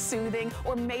for soothing,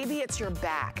 or maybe it's your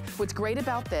back. What's great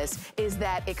about this is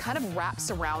that it kind of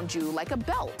wraps around you like a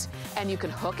belt, and you can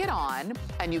hook it on,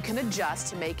 and you can adjust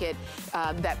to make it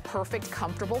that perfect,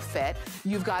 comfortable fit.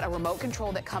 You've got a remote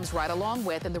control that comes right along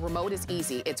with, and the remote is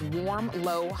easy. It's warm,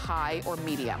 low, high, or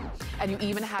medium. And you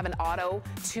even have an auto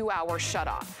 2-hour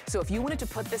shut-off. So if you wanted to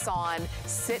put this on,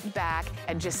 sit back,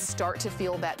 and just start to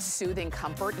feel that soothing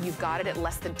comfort, you've got it at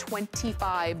less than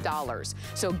 $25.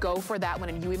 So go for that one,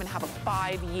 and you even have a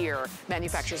 5-year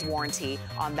manufacturer's warranty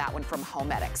on that one from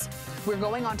Homedics. We're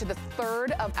going on to the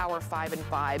third of our 5 and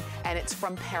 5, and it's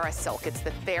from Parasilk. It's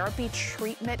the Therapy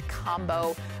Treatment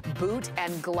Combo Boot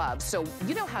and Glove. So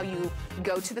you know how you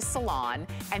go to the salon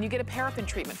and you get a paraffin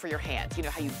treatment for your hand. You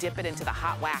know how you dip it into the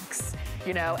hot wax,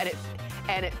 you know, and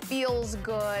it feels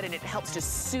good, and it helps to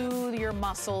soothe your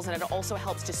muscles, and it also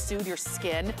helps to soothe your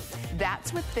skin.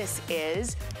 That's what this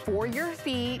is for your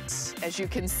feet, as you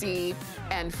can see,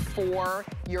 and for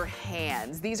your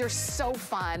hands. These are so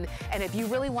fun, and if you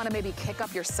really want to maybe kick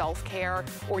up your self-care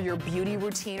or your beauty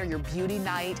routine or your beauty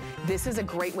night, this is a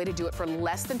great way to do it for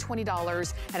less than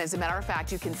 $20. And as a matter of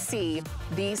fact, you can see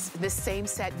this same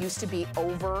set used to be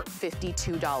over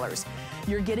 $52.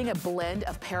 You're getting a blend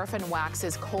of paraffin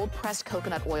waxes, cold-pressed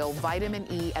coconut oil, vitamin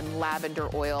E, and lavender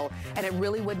oil, and it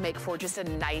really would make for just a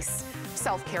nice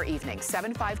self-care evening.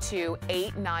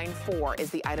 752-894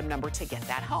 is the item number to get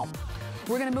that home.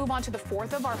 We're gonna move on to the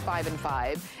fourth of our 5 and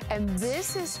 5, and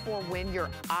this is for when your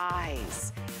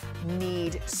eyes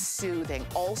need soothing.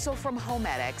 Also from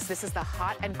Homedics, this is the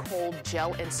Hot and Cold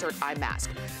Gel Insert Eye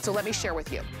Mask. So let me share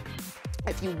with you.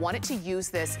 If you wanted to use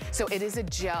this, so it is a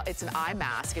gel, it's an eye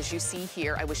mask, as you see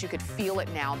here. I wish you could feel it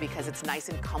now because it's nice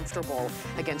and comfortable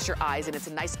against your eyes, and it's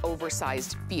a nice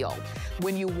oversized feel.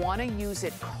 When you want to use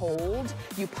it cold,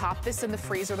 you pop this in the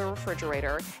freezer or the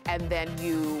refrigerator, and then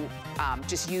you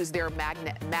just use their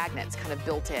magnets kind of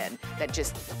built in that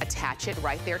just attach it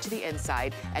right there to the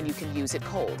inside, and you can use it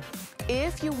cold.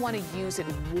 If you want to use it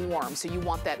warm, so you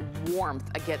want that warmth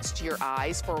against your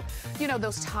eyes for, you know,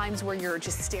 those times where you're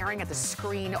just staring at the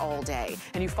screen all day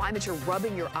and you find that you're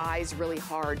rubbing your eyes really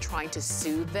hard trying to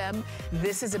soothe them,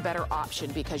 this is a better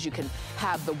option because you can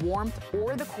have the warmth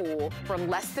or the cool for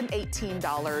less than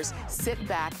 $18. Sit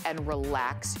back and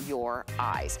relax your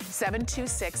eyes.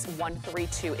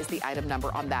 726-132 is the item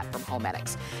number on that from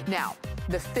Homedics. Now,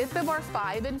 the fifth of our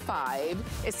 5 and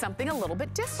 5 is something a little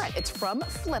bit different. It's from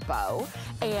Flippo,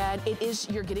 and it is,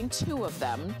 you're getting 2 of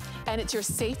them, and it's your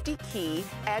safety key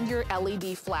and your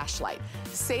LED flashlight.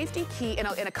 Safety key in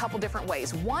a couple different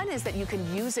ways. One is that you can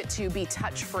use it to be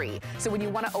touch-free. So when you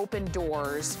want to open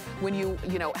doors, when you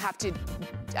have to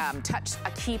touch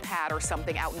a keypad or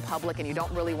something out in public and you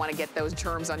don't really want to get those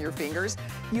germs on your fingers,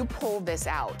 you pull this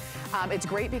out. It's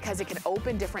great because it can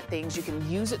open different things. You can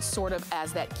use it sort of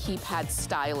as that keypad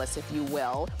stylus, if you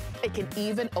will. It can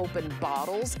even open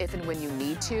bottles if and when you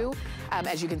need to,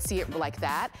 as you can see it like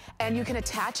that. And you can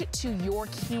attach it to your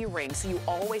key ring so you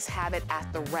always have it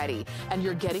at the ready. And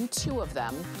you're getting 2 of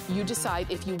them. You decide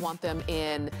if you want them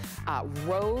in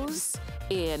rose,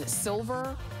 in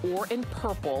silver, or in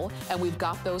purple, and we've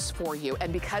got those for you.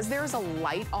 And because there's a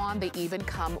light on, they even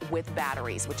come with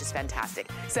batteries, which is fantastic.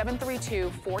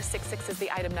 732-466 is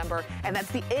the item number, and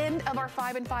that's the end of our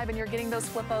 5 and 5, and you're getting those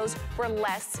Flippos for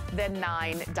less than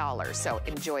 $9. So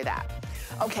enjoy that.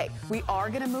 Okay, we are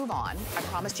gonna move on. I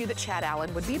promised you that Chad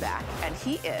Allen would be back, and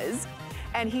he is.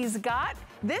 And he's got,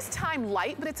 this time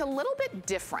light, but it's a little bit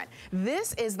different.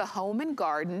 This is the Home and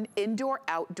Garden Indoor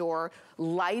Outdoor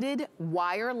Lighted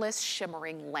Wireless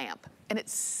Shimmering Lamp. And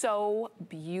it's so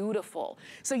beautiful.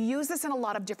 So use this in a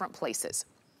lot of different places.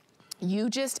 You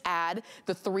just add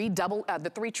the three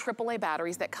AAA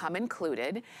batteries that come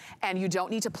included, and you don't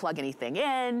need to plug anything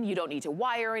in, you don't need to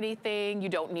wire anything, you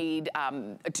don't need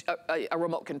a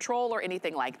remote control or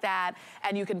anything like that,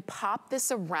 and you can pop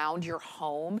this around your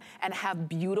home and have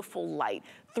beautiful light.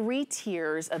 3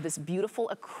 tiers of this beautiful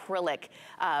acrylic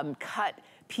cut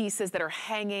pieces that are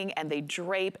hanging, and they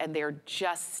drape, and they're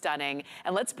just stunning.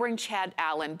 And let's bring Chad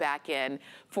Allen back in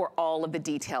for all of the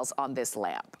details on this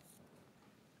lamp.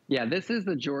 Yeah, this is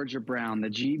the Georgia Brown, the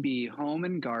GB Home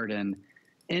and Garden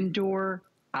indoor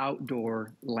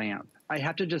outdoor lamp. I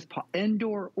have to just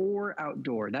indoor or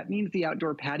outdoor. That means the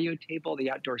outdoor patio table, the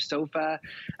outdoor sofa.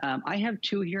 I have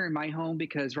 2 here in my home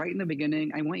because right in the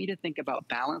beginning, I want you to think about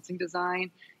balancing design,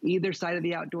 either side of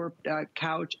the outdoor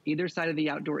couch, either side of the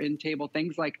outdoor end table,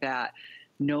 things like that.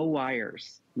 No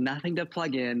wires, nothing to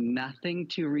plug in, nothing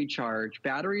to recharge.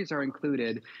 Batteries are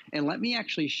included. And let me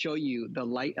actually show you the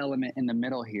light element in the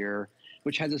middle here,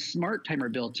 which has a smart timer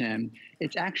built in.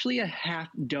 It's actually a half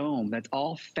dome that's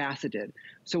all faceted.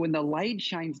 So when the light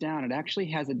shines down, it actually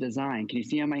has a design. Can you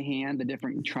see on my hand the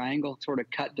different triangle sort of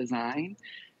cut design?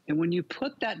 And when you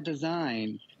put that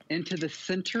design into the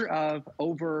center of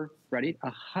over, ready,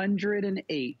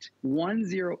 108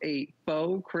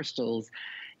 faux crystals,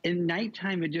 in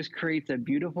nighttime, it just creates a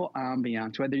beautiful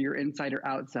ambiance, whether you're inside or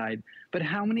outside. But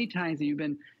how many times have you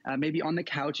been maybe on the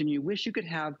couch and you wish you could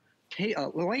have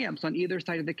lamps on either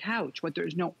side of the couch, but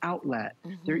there's no outlet?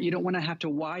 You don't want to have to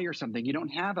wire something. You don't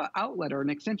have an outlet or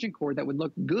an extension cord that would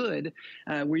look good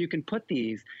where you can put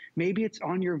these. Maybe it's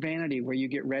on your vanity where you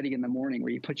get ready in the morning,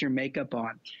 where you put your makeup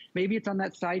on. Maybe it's on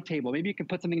that side table. Maybe you can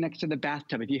put something next to the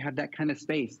bathtub if you have that kind of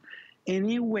space.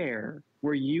 Anywhere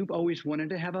where you've always wanted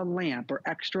to have a lamp or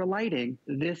extra lighting,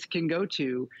 this can go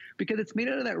to, because it's made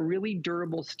out of that really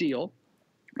durable steel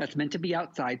that's meant to be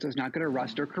outside, so it's not going to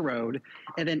rust or corrode.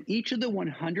 And then each of the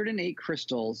 108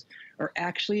 crystals are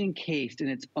actually encased in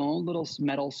its own little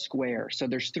metal square. So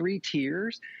there's 3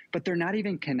 tiers, but they're not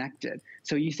even connected.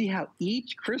 So you see how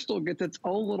each crystal gets its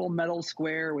own little metal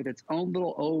square with its own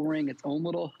little O-ring, its own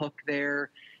little hook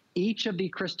there. Each of the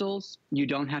crystals, you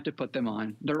don't have to put them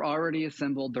on. They're already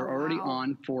assembled. They're already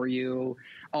on for you.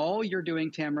 All you're doing,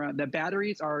 Tamara, the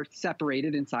batteries are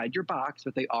separated inside your box,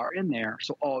 but they are in there.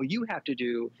 So all you have to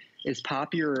do is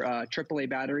pop your AAA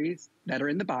batteries that are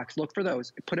in the box. Look for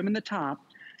those. Put them in the top.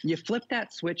 You flip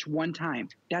that switch 1 time.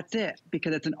 That's it,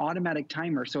 because it's an automatic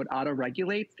timer, so it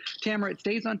auto-regulates. Tamara, it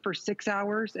stays on for 6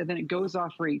 hours, and then it goes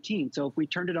off for 18. So if we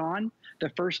turned it on the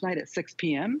first night at 6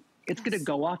 p.m., it's going to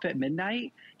go off at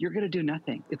midnight. You're going to do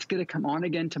nothing. It's going to come on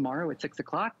again tomorrow at 6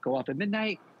 o'clock, go off at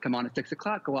midnight, come on at 6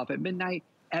 o'clock, go off at midnight,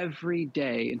 every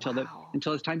day until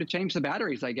until it's time to change the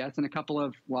batteries, I guess, in a couple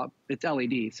of, well, it's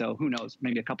LED, so who knows,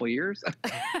 maybe a couple of years.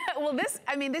 Well, this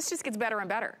just gets better and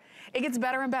better. It gets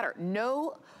better and better.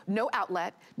 No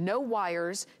outlet, no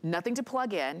wires, nothing to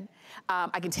plug in.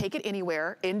 I can take it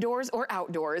anywhere, indoors or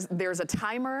outdoors. There's a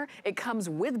timer. It comes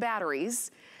with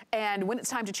batteries. And when it's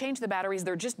time to change the batteries,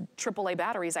 they're just AAA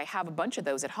batteries. I have a bunch of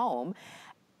those at home.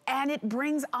 And it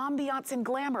brings ambiance and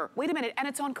glamour. Wait a minute, and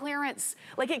it's on clearance.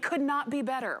 Like, it could not be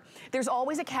better. There's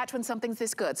always a catch when something's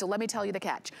this good, so let me tell you the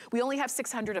catch. We only have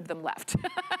 600 of them left.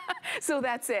 So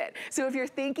that's it. So if you're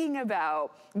thinking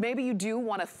about, maybe you do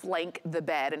want to flank the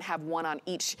bed and have one on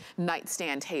each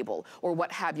nightstand table or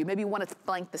what have you. Maybe you want to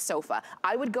flank the sofa.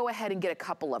 I would go ahead and get a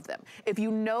couple of them. If you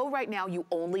know right now you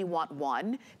only want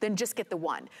one, then just get the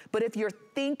one. But if you're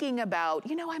thinking about,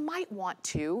 you know, I might want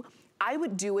to, I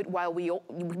would do it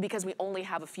because we only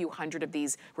have a few hundred of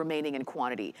these remaining in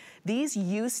quantity. These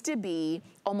used to be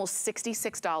almost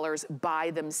 $66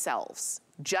 by themselves,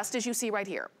 just as you see right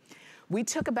here. We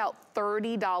took about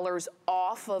 $30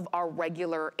 off of our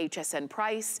regular HSN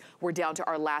price. We're down to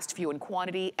our last few in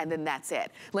quantity, and then that's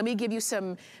it. Let me give you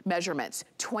some measurements.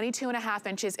 22.5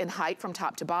 inches in height from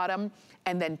top to bottom,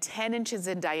 and then 10 inches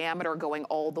in diameter going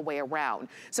all the way around.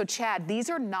 So Chad, these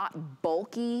are not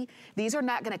bulky. These are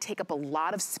not gonna take up a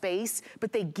lot of space,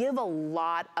 but they give a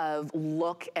lot of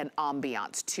look and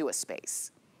ambiance to a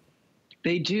space.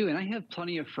 They do, and I have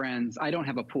plenty of friends. I don't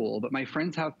have a pool, but my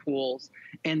friends have pools,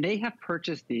 and they have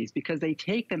purchased these because they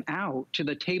take them out to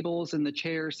the tables and the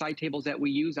chairs, side tables that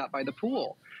we use out by the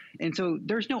pool. And so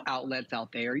there's no outlets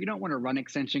out there. You don't want to run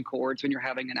extension cords when you're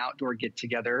having an outdoor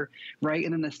get-together, right?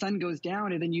 And then the sun goes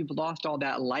down, and then you've lost all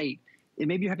that light.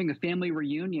 maybe you're having a family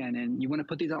reunion and you want to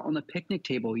put these out on the picnic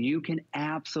table, you can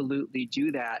absolutely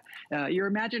do that. Your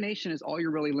imagination is all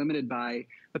you're really limited by,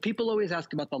 but people always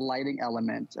ask about the lighting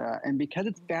element. And because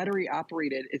it's battery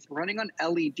operated, it's running on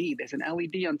LED. There's an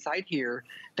LED on side here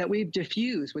that we've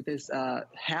diffused with this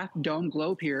half dome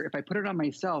globe here. If I put it on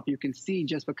myself, you can see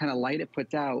just what kind of light it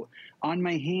puts out. On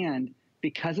my hand,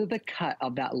 because of the cut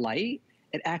of that light,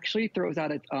 it actually throws out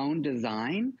its own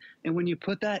design. And when you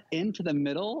put that into the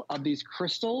middle of these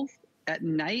crystals at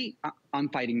night, I'm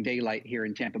fighting daylight here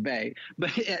in Tampa Bay,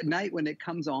 but at night when it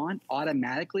comes on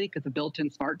automatically, because the built-in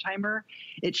smart timer,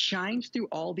 it shines through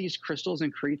all these crystals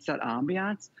and creates that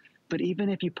ambiance. But even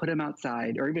if you put them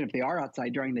outside, or even if they are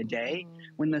outside during the day,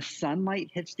 when the sunlight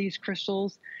hits these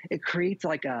crystals, it creates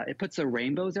like it puts the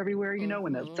rainbows everywhere, you know,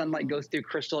 when the sunlight goes through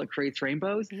crystal, it creates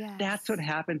rainbows. Yes. That's what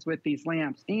happens with these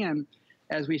lamps. And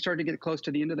as we start to get close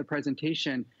to the end of the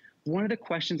presentation, one of the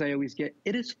questions I always get,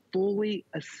 it is fully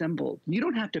assembled. You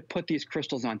don't have to put these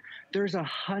crystals on. There's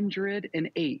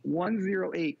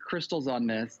 108 crystals on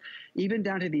this, even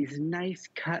down to these nice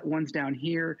cut ones down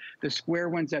here, the square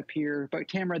ones up here. But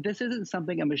Tamara, this isn't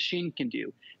something a machine can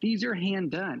do. These are hand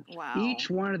done. Wow.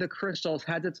 Each one of the crystals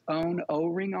has its own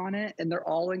O-ring on it, and they're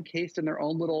all encased in their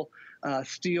own little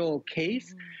steel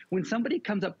case. When somebody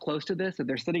comes up close to this and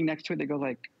they're sitting next to it, they go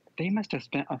like, they must have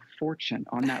spent a fortune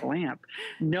on that lamp.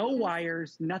 No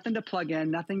wires, nothing to plug in,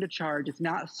 nothing to charge. It's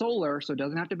not solar, so it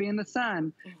doesn't have to be in the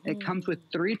sun. It comes with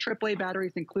 3 AAA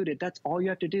batteries included. That's all you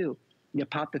have to do. You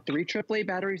pop the 3 AAA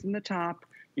batteries in the top,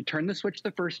 you turn the switch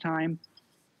the first time,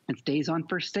 it stays on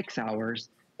for 6 hours,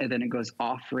 and then it goes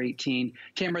off for 18.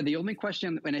 Tamara, the only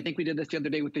question, and I think we did this the other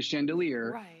day with the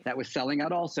chandelier that was selling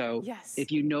out also,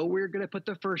 if you know where you're going to put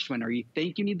the first one, or you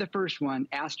think you need the first one,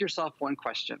 ask yourself one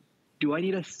question. Do I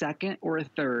need a second or a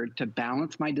third to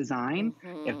balance my design?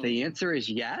 If the answer is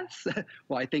yes,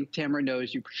 well, I think Tamara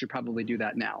knows you should probably do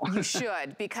that now. You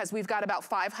should, because we've got about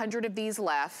 500 of these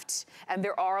left, and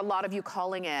there are a lot of you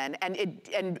calling in,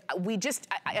 and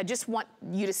I just want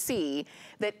you to see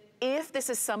that if this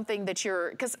is something that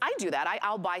because I do that,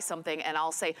 I'll buy something and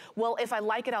I'll say, well, if I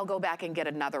like it, I'll go back and get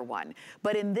another one.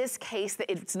 But in this case,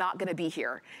 it's not gonna be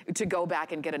here to go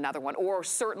back and get another one. Or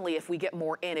certainly if we get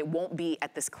more in, it won't be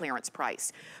at this clearance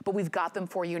price. But we've got them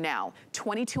for you now.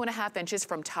 22.5 inches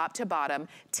from top to bottom,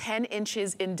 10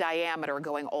 inches in diameter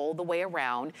going all the way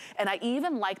around. And I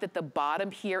even like that the bottom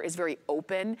here is very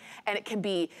open, and it can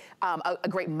be a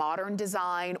great modern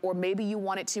design, or maybe you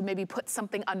want it to maybe put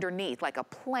something underneath, like a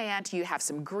plant, you have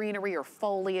some greenery or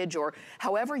foliage, or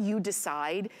however you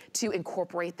decide to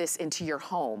incorporate this into your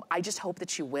home. I just hope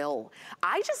that you will.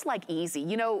 I just like easy.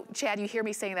 You know, Chad, you hear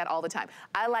me saying that all the time.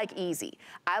 I like easy.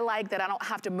 I like that I don't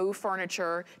have to move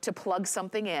furniture to plug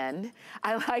something in.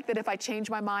 I like that if I change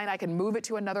my mind, I can move it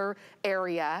to another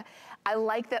area. I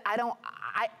like that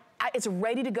it's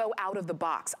ready to go out of the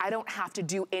box. I don't have to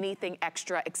do anything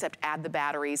extra except add the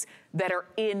batteries that are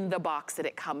in the box that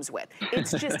it comes with.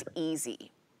 It's just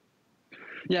easy.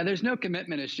 Yeah, there's no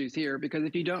commitment issues here, because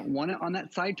if you don't want it on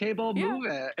that side table, move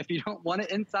it. If you don't want it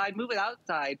inside, move it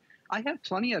outside. I have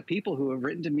plenty of people who have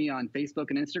written to me on Facebook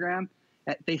and Instagram.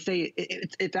 They say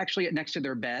it's actually next to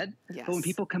their bed. Yes. But when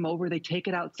people come over, they take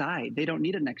it outside. They don't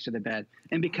need it next to the bed.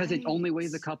 And because it only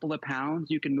weighs a couple of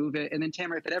pounds, you can move it. And then,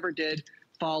 Tamara, if it ever did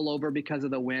fall over because of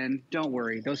the wind, don't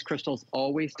worry. Those crystals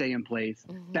always stay in place.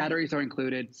 Batteries are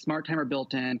included, smart timer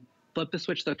built in. Flip the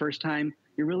switch the first time,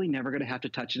 you're really never going to have to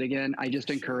touch it again. I just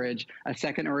encourage a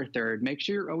second or a third. Make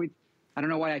sure you're always, I don't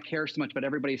know why I care so much about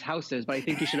everybody's houses, but I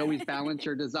think you should always balance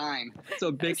your design.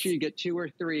 So make sure you get 2 or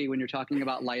 3 when you're talking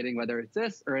about lighting, whether it's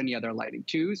this or any other lighting.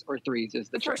 2s or 3s is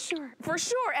the trick. For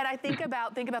sure. And I think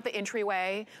about the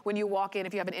entryway when you walk in.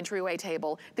 If you have an entryway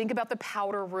table, think about the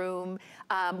powder room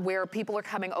where people are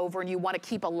coming over and you want to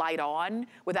keep a light on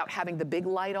without having the big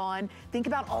light on. Think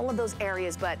about all of those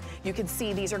areas, but you can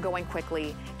see these are going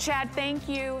quickly. Chad, thank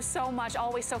you so much.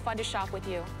 Always so fun to shop with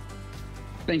you.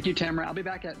 Thank you, Tamara. I'll be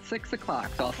back at 6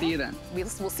 o'clock, so I'll see you then. We'll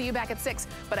see you back at 6,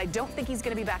 but I don't think he's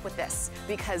going to be back with this,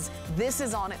 because this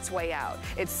is on its way out.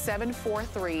 It's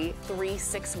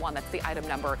 743361. That's the item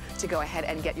number to go ahead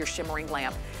and get your shimmering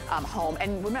lamp home.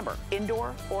 And remember,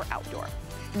 indoor or outdoor.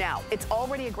 Now, it's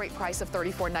already a great price of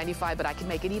 $34.95, but I can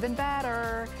make it even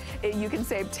better. You can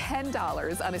save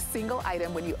 $10 on a single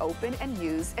item when you open and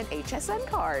use an HSN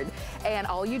card. And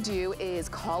all you do is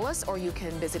call us, or you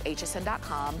can visit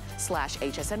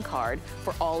hsn.com/HSN card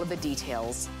for all of the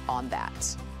details on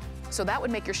that. So that would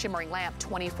make your shimmering lamp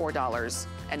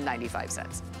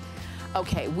 $24.95.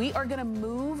 Okay, we are gonna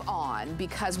move on,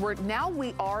 because we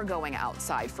are going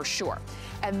outside for sure.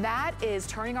 and that is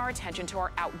turning our attention to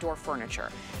our outdoor furniture.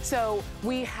 So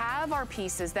we have our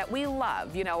pieces that we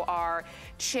love, you know, our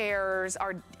chairs,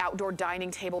 our outdoor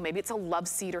dining table, maybe it's a love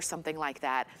seat or something like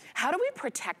that. How do we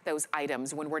protect those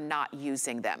items when we're not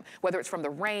using them, whether it's from the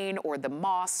rain or the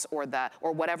moss or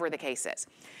whatever the case is?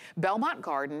 Belmont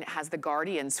Garden has the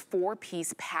Guardians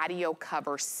 4-piece patio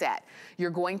cover set.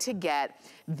 You're going to get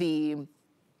the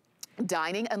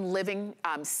dining and living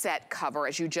set cover,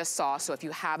 as you just saw. So if you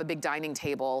have a big dining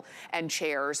table and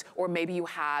chairs, or maybe you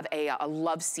have a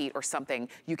love seat or something,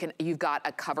 you've got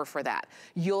a cover for that.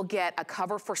 You'll get a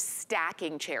cover for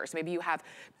stacking chairs. Maybe you have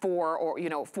 4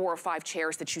 or 5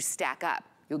 chairs that you stack up.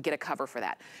 You'll get a cover for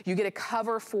that. You get a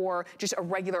cover for just a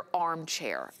regular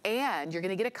armchair. And you're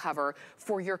gonna get a cover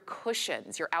for your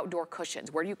cushions, your outdoor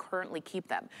cushions. Where do you currently keep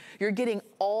them? You're getting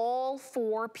all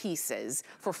 4 pieces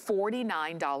for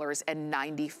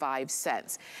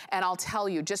 $49.95. And I'll tell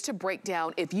you, just to break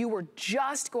down, if you were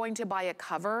just going to buy a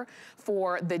cover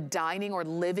for the dining or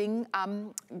living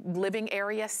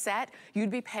area set,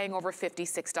 you'd be paying over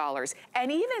 $56. And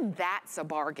even that's a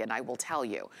bargain, I will tell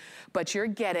you. But you're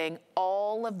getting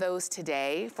all of those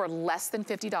today for less than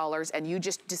 $50, and you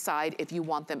just decide if you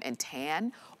want them in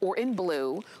tan or in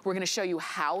blue. We're gonna show you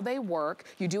how they work.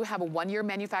 You do have a 1-year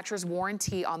manufacturer's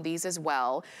warranty on these as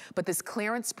well, but this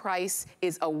clearance price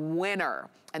is a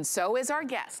winner. And so is our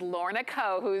guest, Lorna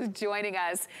Coe, who's joining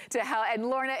us to help. And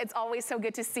Lorna, it's always so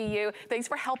good to see you. Thanks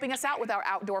for helping us out with our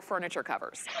outdoor furniture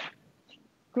covers.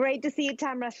 Great to see you,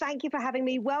 Tamara. Thank you for having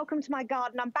me. Welcome to my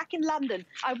garden. I'm back in London.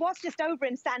 I was just over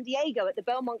in San Diego at the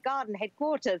Belmont Garden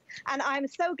headquarters, and I'm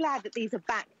so glad that these are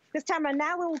back. Because, Tamara,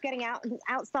 now we're all getting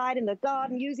outside in the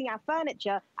garden, using our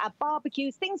furniture, our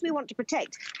barbecues, things we want to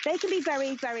protect. They can be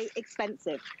very, very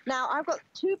expensive. Now, I've got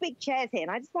 2 big chairs here,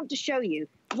 and I just want to show you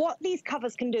what these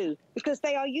covers can do, because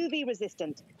they are UV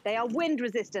resistant, they are wind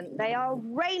resistant, they are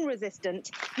rain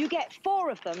resistant. You get 4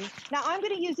 of them. Now, I'm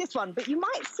going to use this one, but you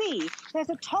might see there's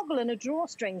a toggle and a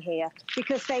drawstring here,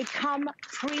 because they come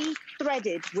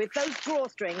pre-threaded with those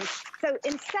drawstrings. So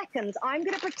in seconds, I'm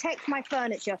going to protect my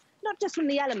furniture, not just from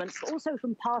the elements, but also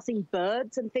from passing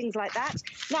birds and things like that.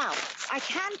 Now, I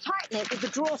can tighten it with the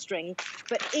drawstring,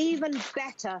 but even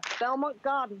better, Belmont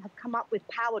Garden have come up with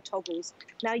power toggles.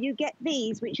 Now, you get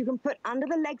these, which you can put under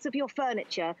the legs of your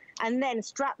furniture, and then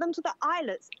strap them to the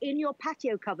eyelets in your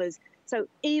patio covers. So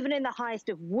even in the highest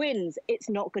of winds, it's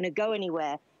not going to go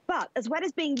anywhere. But as well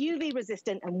as being UV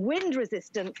resistant and wind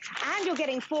resistant, and you're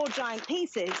getting 4 giant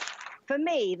pieces, for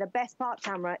me, the best part,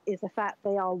 Tamara, is the fact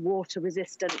they are water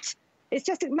resistant. It's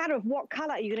just a matter of what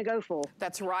color you're going to go for.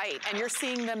 That's right. And you're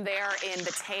seeing them there in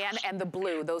the tan and the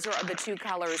blue. Those are the 2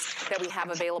 colors that we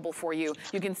have available for you.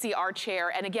 You can see our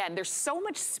chair. And again, there's so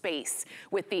much space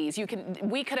with these.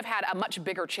 We could have had a much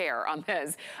bigger chair on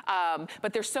this,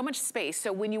 but there's so much space.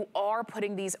 So when you are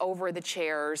putting these over the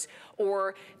chairs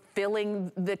or filling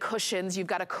the cushions, you've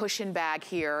got a cushion bag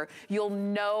here, you'll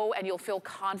know and you'll feel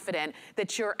confident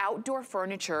that your outdoor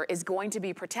furniture is going to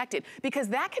be protected, because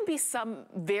that can be some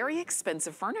very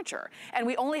expensive furniture. And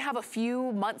we only have a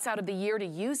few months out of the year to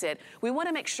use it. We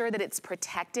wanna make sure that it's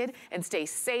protected and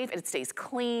stays safe and it stays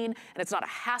clean and it's not a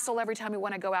hassle every time we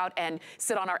wanna go out and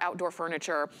sit on our outdoor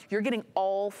furniture. You're getting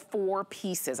all 4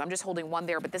 pieces. I'm just holding one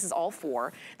there, but this is all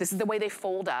 4. This is the way they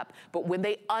fold up, but when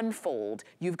they unfold,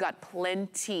 you've got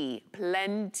plenty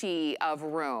of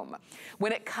room.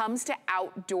 When it comes to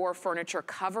outdoor furniture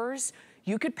covers,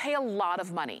 you could pay a lot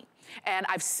of money. And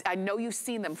I know you've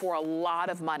seen them for a lot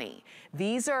of money.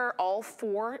 These are all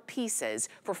 4 pieces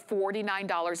for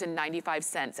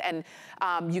 $49.95. And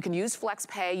you can use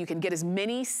FlexPay. You can get as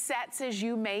many sets as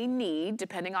you may need,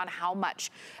 depending on how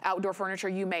much outdoor furniture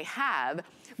you may have.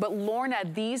 But Lorna,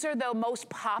 these are the most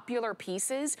popular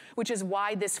pieces, which is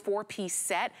why this 4-piece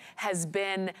set has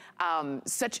been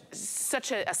such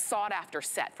a sought-after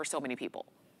set for so many people.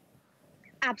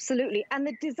 Absolutely. And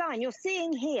the design you're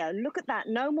seeing here, look at that.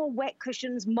 No more wet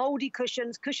cushions, moldy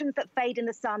cushions, cushions that fade in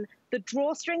the sun. The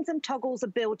drawstrings and toggles are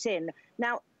built in.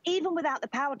 Now, even without the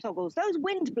power toggles, those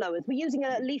wind blowers, we're using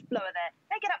a leaf blower there,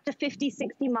 they get up to 50,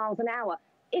 60 miles an hour.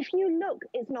 If you look,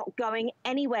 it's not going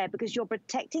anywhere because you're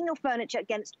protecting your furniture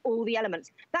against all the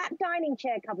elements. That dining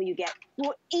chair cover you get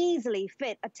will easily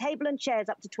fit a table and chairs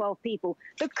up to 12 people.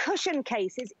 The cushion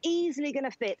case is easily going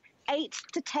to fit 8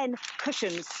 to 10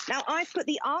 cushions. Now, I've put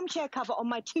the armchair cover on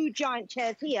my 2 giant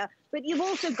chairs here, but you've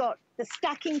also got the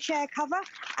stacking chair cover,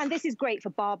 and this is great for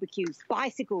barbecues,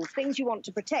 bicycles, things you want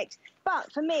to protect.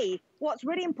 But for me, what's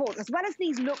really important, as well as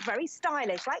these look very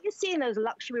stylish, like you see in those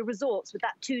luxury resorts with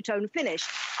that 2-tone finish,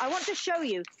 I want to show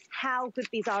you how good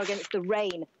these are against the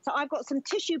rain. So I've got some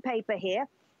tissue paper here,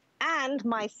 and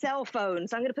my cell phone.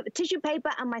 So I'm going to put the tissue paper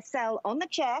and my cell on the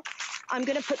chair. I'm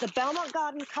going to put the Belmont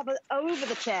Garden cover over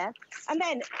the chair. And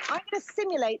then I'm going to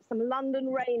simulate some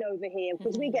London rain over here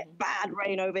because we get bad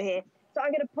rain over here. So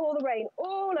I'm going to pour the rain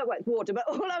all over, it's water, but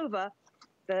all over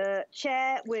the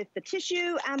chair with the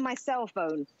tissue and my cell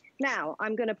phone. Now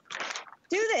I'm going to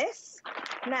do this.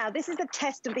 Now this is a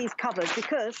test of these covers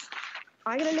because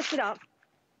I'm going to lift it up.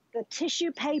 The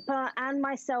tissue paper and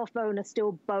my cell phone are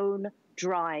still bone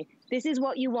dry. This is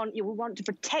what you want. You will want to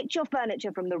protect your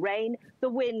furniture from the rain, the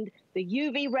wind, the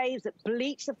UV rays that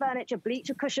bleach the furniture, bleach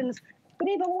your cushions. But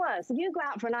even worse, if you go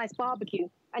out for a nice barbecue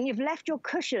and you've left your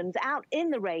cushions out in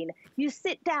the rain, you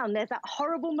sit down, there's that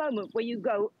horrible moment where you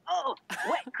go, oh,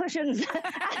 wet cushions.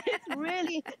 And it's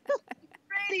really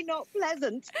not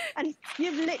pleasant. And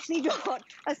you've literally got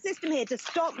a system here to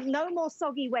stop no more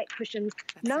soggy wet cushions,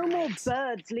 no more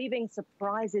birds leaving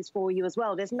surprises for you as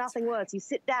well. There's nothing worse. You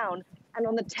sit down and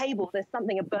on the table there's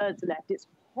something a bird's left. It's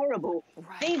horrible.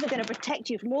 Right. These are going to protect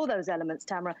you from all those elements,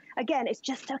 Tamara. Again, it's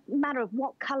just a matter of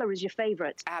what color is your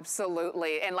favorite.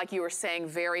 Absolutely. And like you were saying,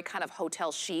 very kind of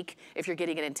hotel chic if you're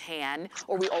getting it in tan,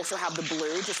 or we also have the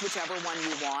blue, just whichever one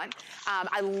you want.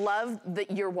 I love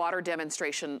your water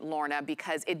demonstration, Lorna,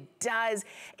 because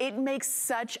it makes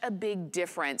such a big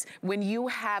difference when you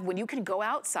can go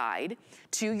outside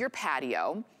to your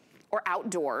patio or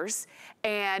outdoors,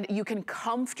 and you can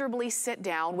comfortably sit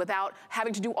down without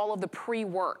having to do all of the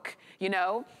pre-work, you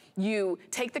know? You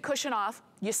take the cushion off,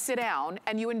 you sit down,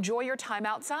 and you enjoy your time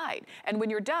outside. And when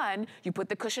you're done, you put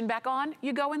the cushion back on,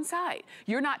 you go inside.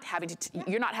 You're not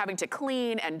having to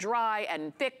clean and dry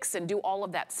and fix and do all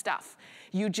of that stuff.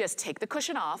 You just take the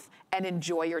cushion off and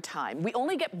enjoy your time. We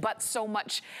only get but so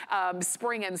much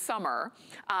spring and summer.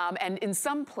 And in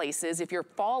some places, if your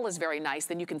fall is very nice,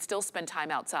 then you can still spend time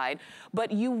outside.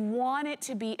 But you want it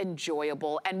to be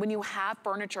enjoyable. And when you have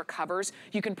furniture covers,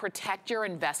 you can protect your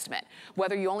investment.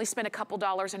 Whether you only spend a couple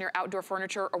dollars on your outdoor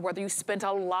furniture or whether you spent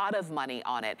a lot of money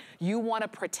on it, you want to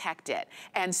protect it.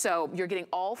 And so you're getting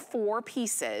all 4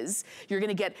 pieces. You're going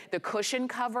to get the cushion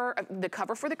cover, the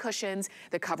cover for the cushions,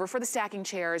 the cover for the stacking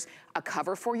chairs, a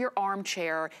cover for your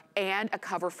armchair, and a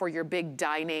cover for your big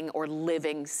dining or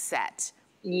living set.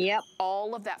 Yep.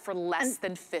 All of that for less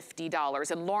than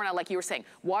 $50. And Lorna, like you were saying,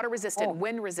 water resistant,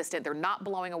 wind resistant, they're not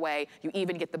blowing away. You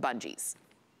even get the bungees.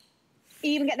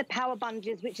 You even get the power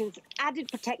bungees, which is added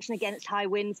protection against high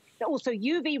winds. They're also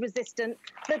UV resistant.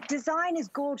 The design is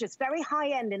gorgeous, very high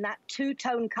end in that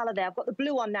 2-tone color there. I've got the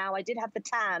blue on now. I did have the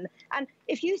tan. And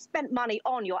if you spent money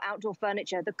on your outdoor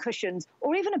furniture, the cushions,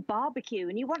 or even a barbecue,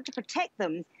 and you want to protect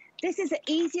them, this is the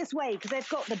easiest way because they've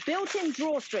got the built-in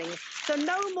drawstrings, so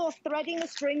no more threading the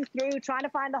string through, trying to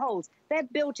find the holes. They're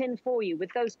built in for you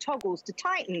with those toggles to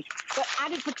tighten. But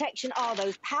added protection are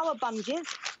those power bungees,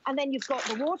 and then you've got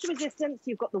the water resistance,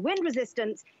 you've got the wind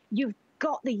resistance, you've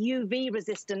got the UV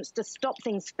resistance to stop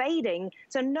things fading.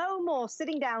 So no more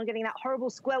sitting down getting that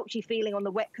horrible squelchy feeling on the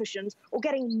wet cushions or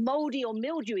getting moldy or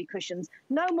mildewy cushions.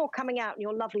 No more coming out and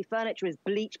your lovely furniture is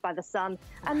bleached by the sun,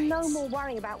 and no more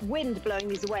worrying about wind blowing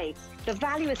these away. The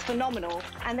value is phenomenal,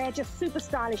 and they're just super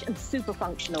stylish and super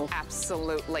functional.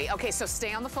 Absolutely. Okay, so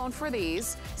stay on the phone for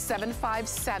these.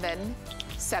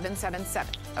 757-777,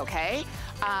 okay?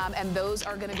 And those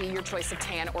are gonna be your choice of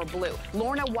tan or blue.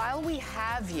 Lorna, while we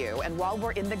have you and while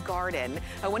we're in the garden,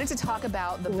 I wanted to talk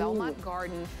about the Belmont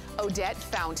Garden Odette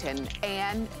fountain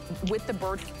and with the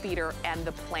bird feeder and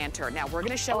the planter. Now, we're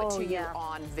gonna show it to you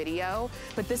on video,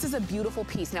 but this is a beautiful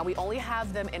piece. Now, we only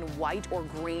have them in white or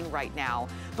green right now,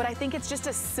 but I think it's just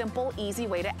a simple, easy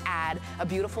way to add a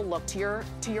beautiful look to your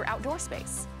outdoor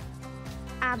space.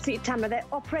 Absolutely, Tamara. They're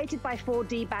operated by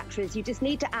 4D batteries. You just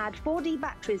need to add 4D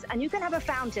batteries, and you can have a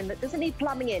fountain that doesn't need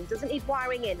plumbing in, doesn't need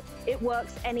wiring in. It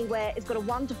works anywhere. It's got a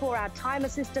 1 to 4 hour timer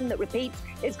system that repeats.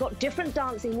 It's got different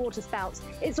dancing water spouts.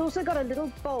 It's also got a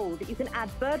little bowl that you can add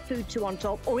bird food to on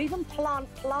top, or even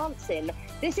plant plants in.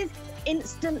 This is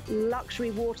instant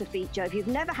luxury water feature. If you've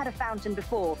never had a fountain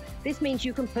before, this means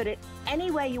you can put it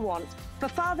anywhere you want. For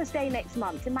Father's Day next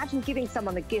month, imagine giving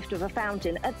someone the gift of a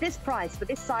fountain at this price for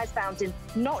this size fountain,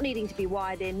 not needing to be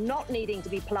wired in, not needing to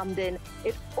be plumbed in.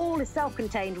 It all is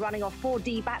self-contained, running off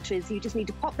 4D batteries. You just need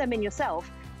to pop them in yourself.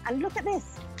 And look at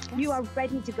this. You are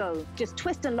ready to go. Just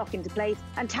twist and lock into place.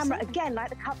 And Tamara, again,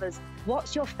 like the covers,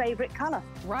 what's your favorite color?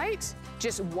 Right?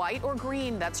 Just white or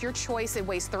green, that's your choice. It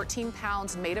weighs 13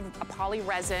 pounds, made of a poly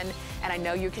resin, and I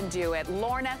know you can do it.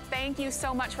 Lorna, thank you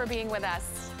so much for being with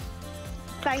us.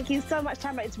 Thank you so much,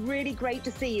 Tamara. It's really great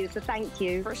to see you, so thank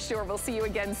you. For sure. We'll see you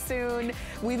again soon.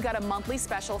 We've got a monthly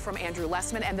special from Andrew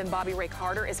Lessman, and then Bobby Ray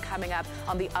Carter is coming up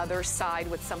on the other side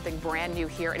with something brand new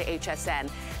here at HSN.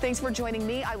 Thanks for joining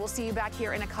me. I will see you back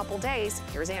here in a couple days.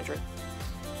 Here's Andrew.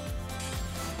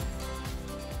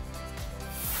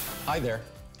 Hi there.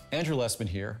 Andrew Lessman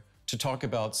here to talk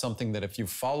about something that if you've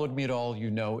followed me at all,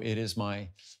 you know it is my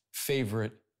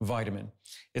favorite vitamin.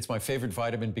 It's my favorite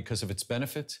vitamin because of its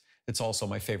benefits. It's also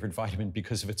my favorite vitamin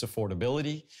because of its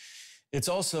affordability. It's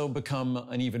also become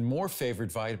an even more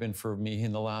favorite vitamin for me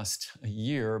in the last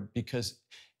year because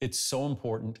it's so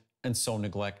important and so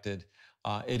neglected.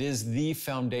 It is the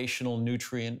foundational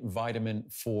nutrient vitamin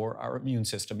for our immune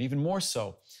system, even more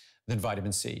so than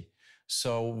vitamin C.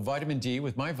 So vitamin D,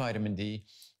 with my vitamin D,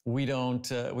 we don't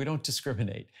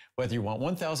discriminate. Whether you want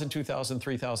 1,000, 2,000,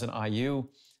 3,000 IU,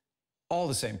 all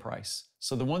the same price.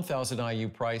 So the 1,000 IU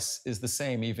price is the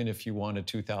same even if you want a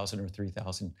 2,000 or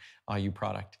 3,000 IU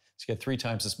product. So you get 3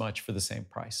 times as much for the same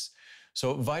price.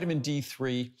 So vitamin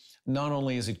D3, not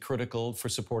only is it critical for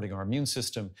supporting our immune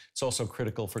system, it's also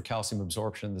critical for calcium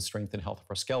absorption, the strength and health of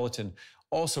our skeleton,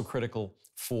 also critical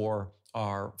for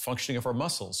our functioning of our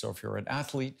muscles. So if you're an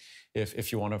athlete,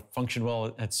 if you want to function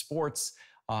well at sports,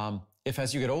 if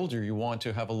as you get older, you want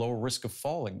to have a lower risk of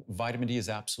falling, vitamin D is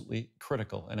absolutely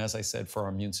critical. And as I said, for our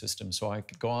immune system. So I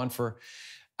could go on for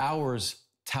hours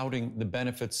touting the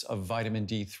benefits of vitamin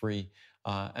D3.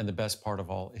 And the best part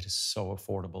of all, it is so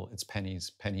affordable. It's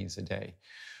pennies a day.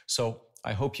 So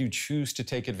I hope you choose to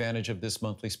take advantage of this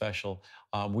monthly special.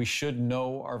 We should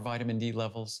know our vitamin D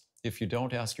levels. If you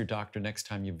don't, ask your doctor next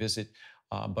time you visit.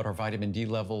 But our vitamin D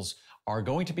levels are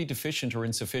going to be deficient or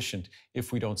insufficient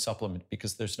if we don't supplement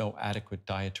because there's no adequate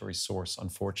dietary source,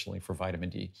 unfortunately, for vitamin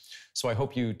D. So I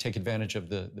hope you take advantage of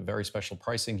the very special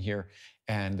pricing here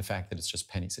and the fact that it's just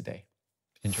pennies a day.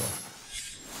 Enjoy.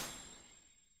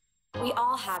 We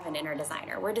all have an inner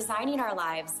designer. We're designing our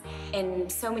lives in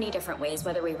so many different ways,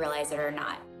 whether we realize it or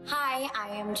not. Hi,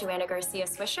 I am Joanna Garcia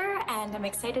Swisher, and I'm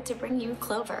excited to bring you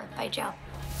Clover by Joe.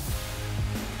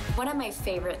 One of my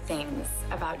favorite things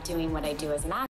about doing what I do as an actor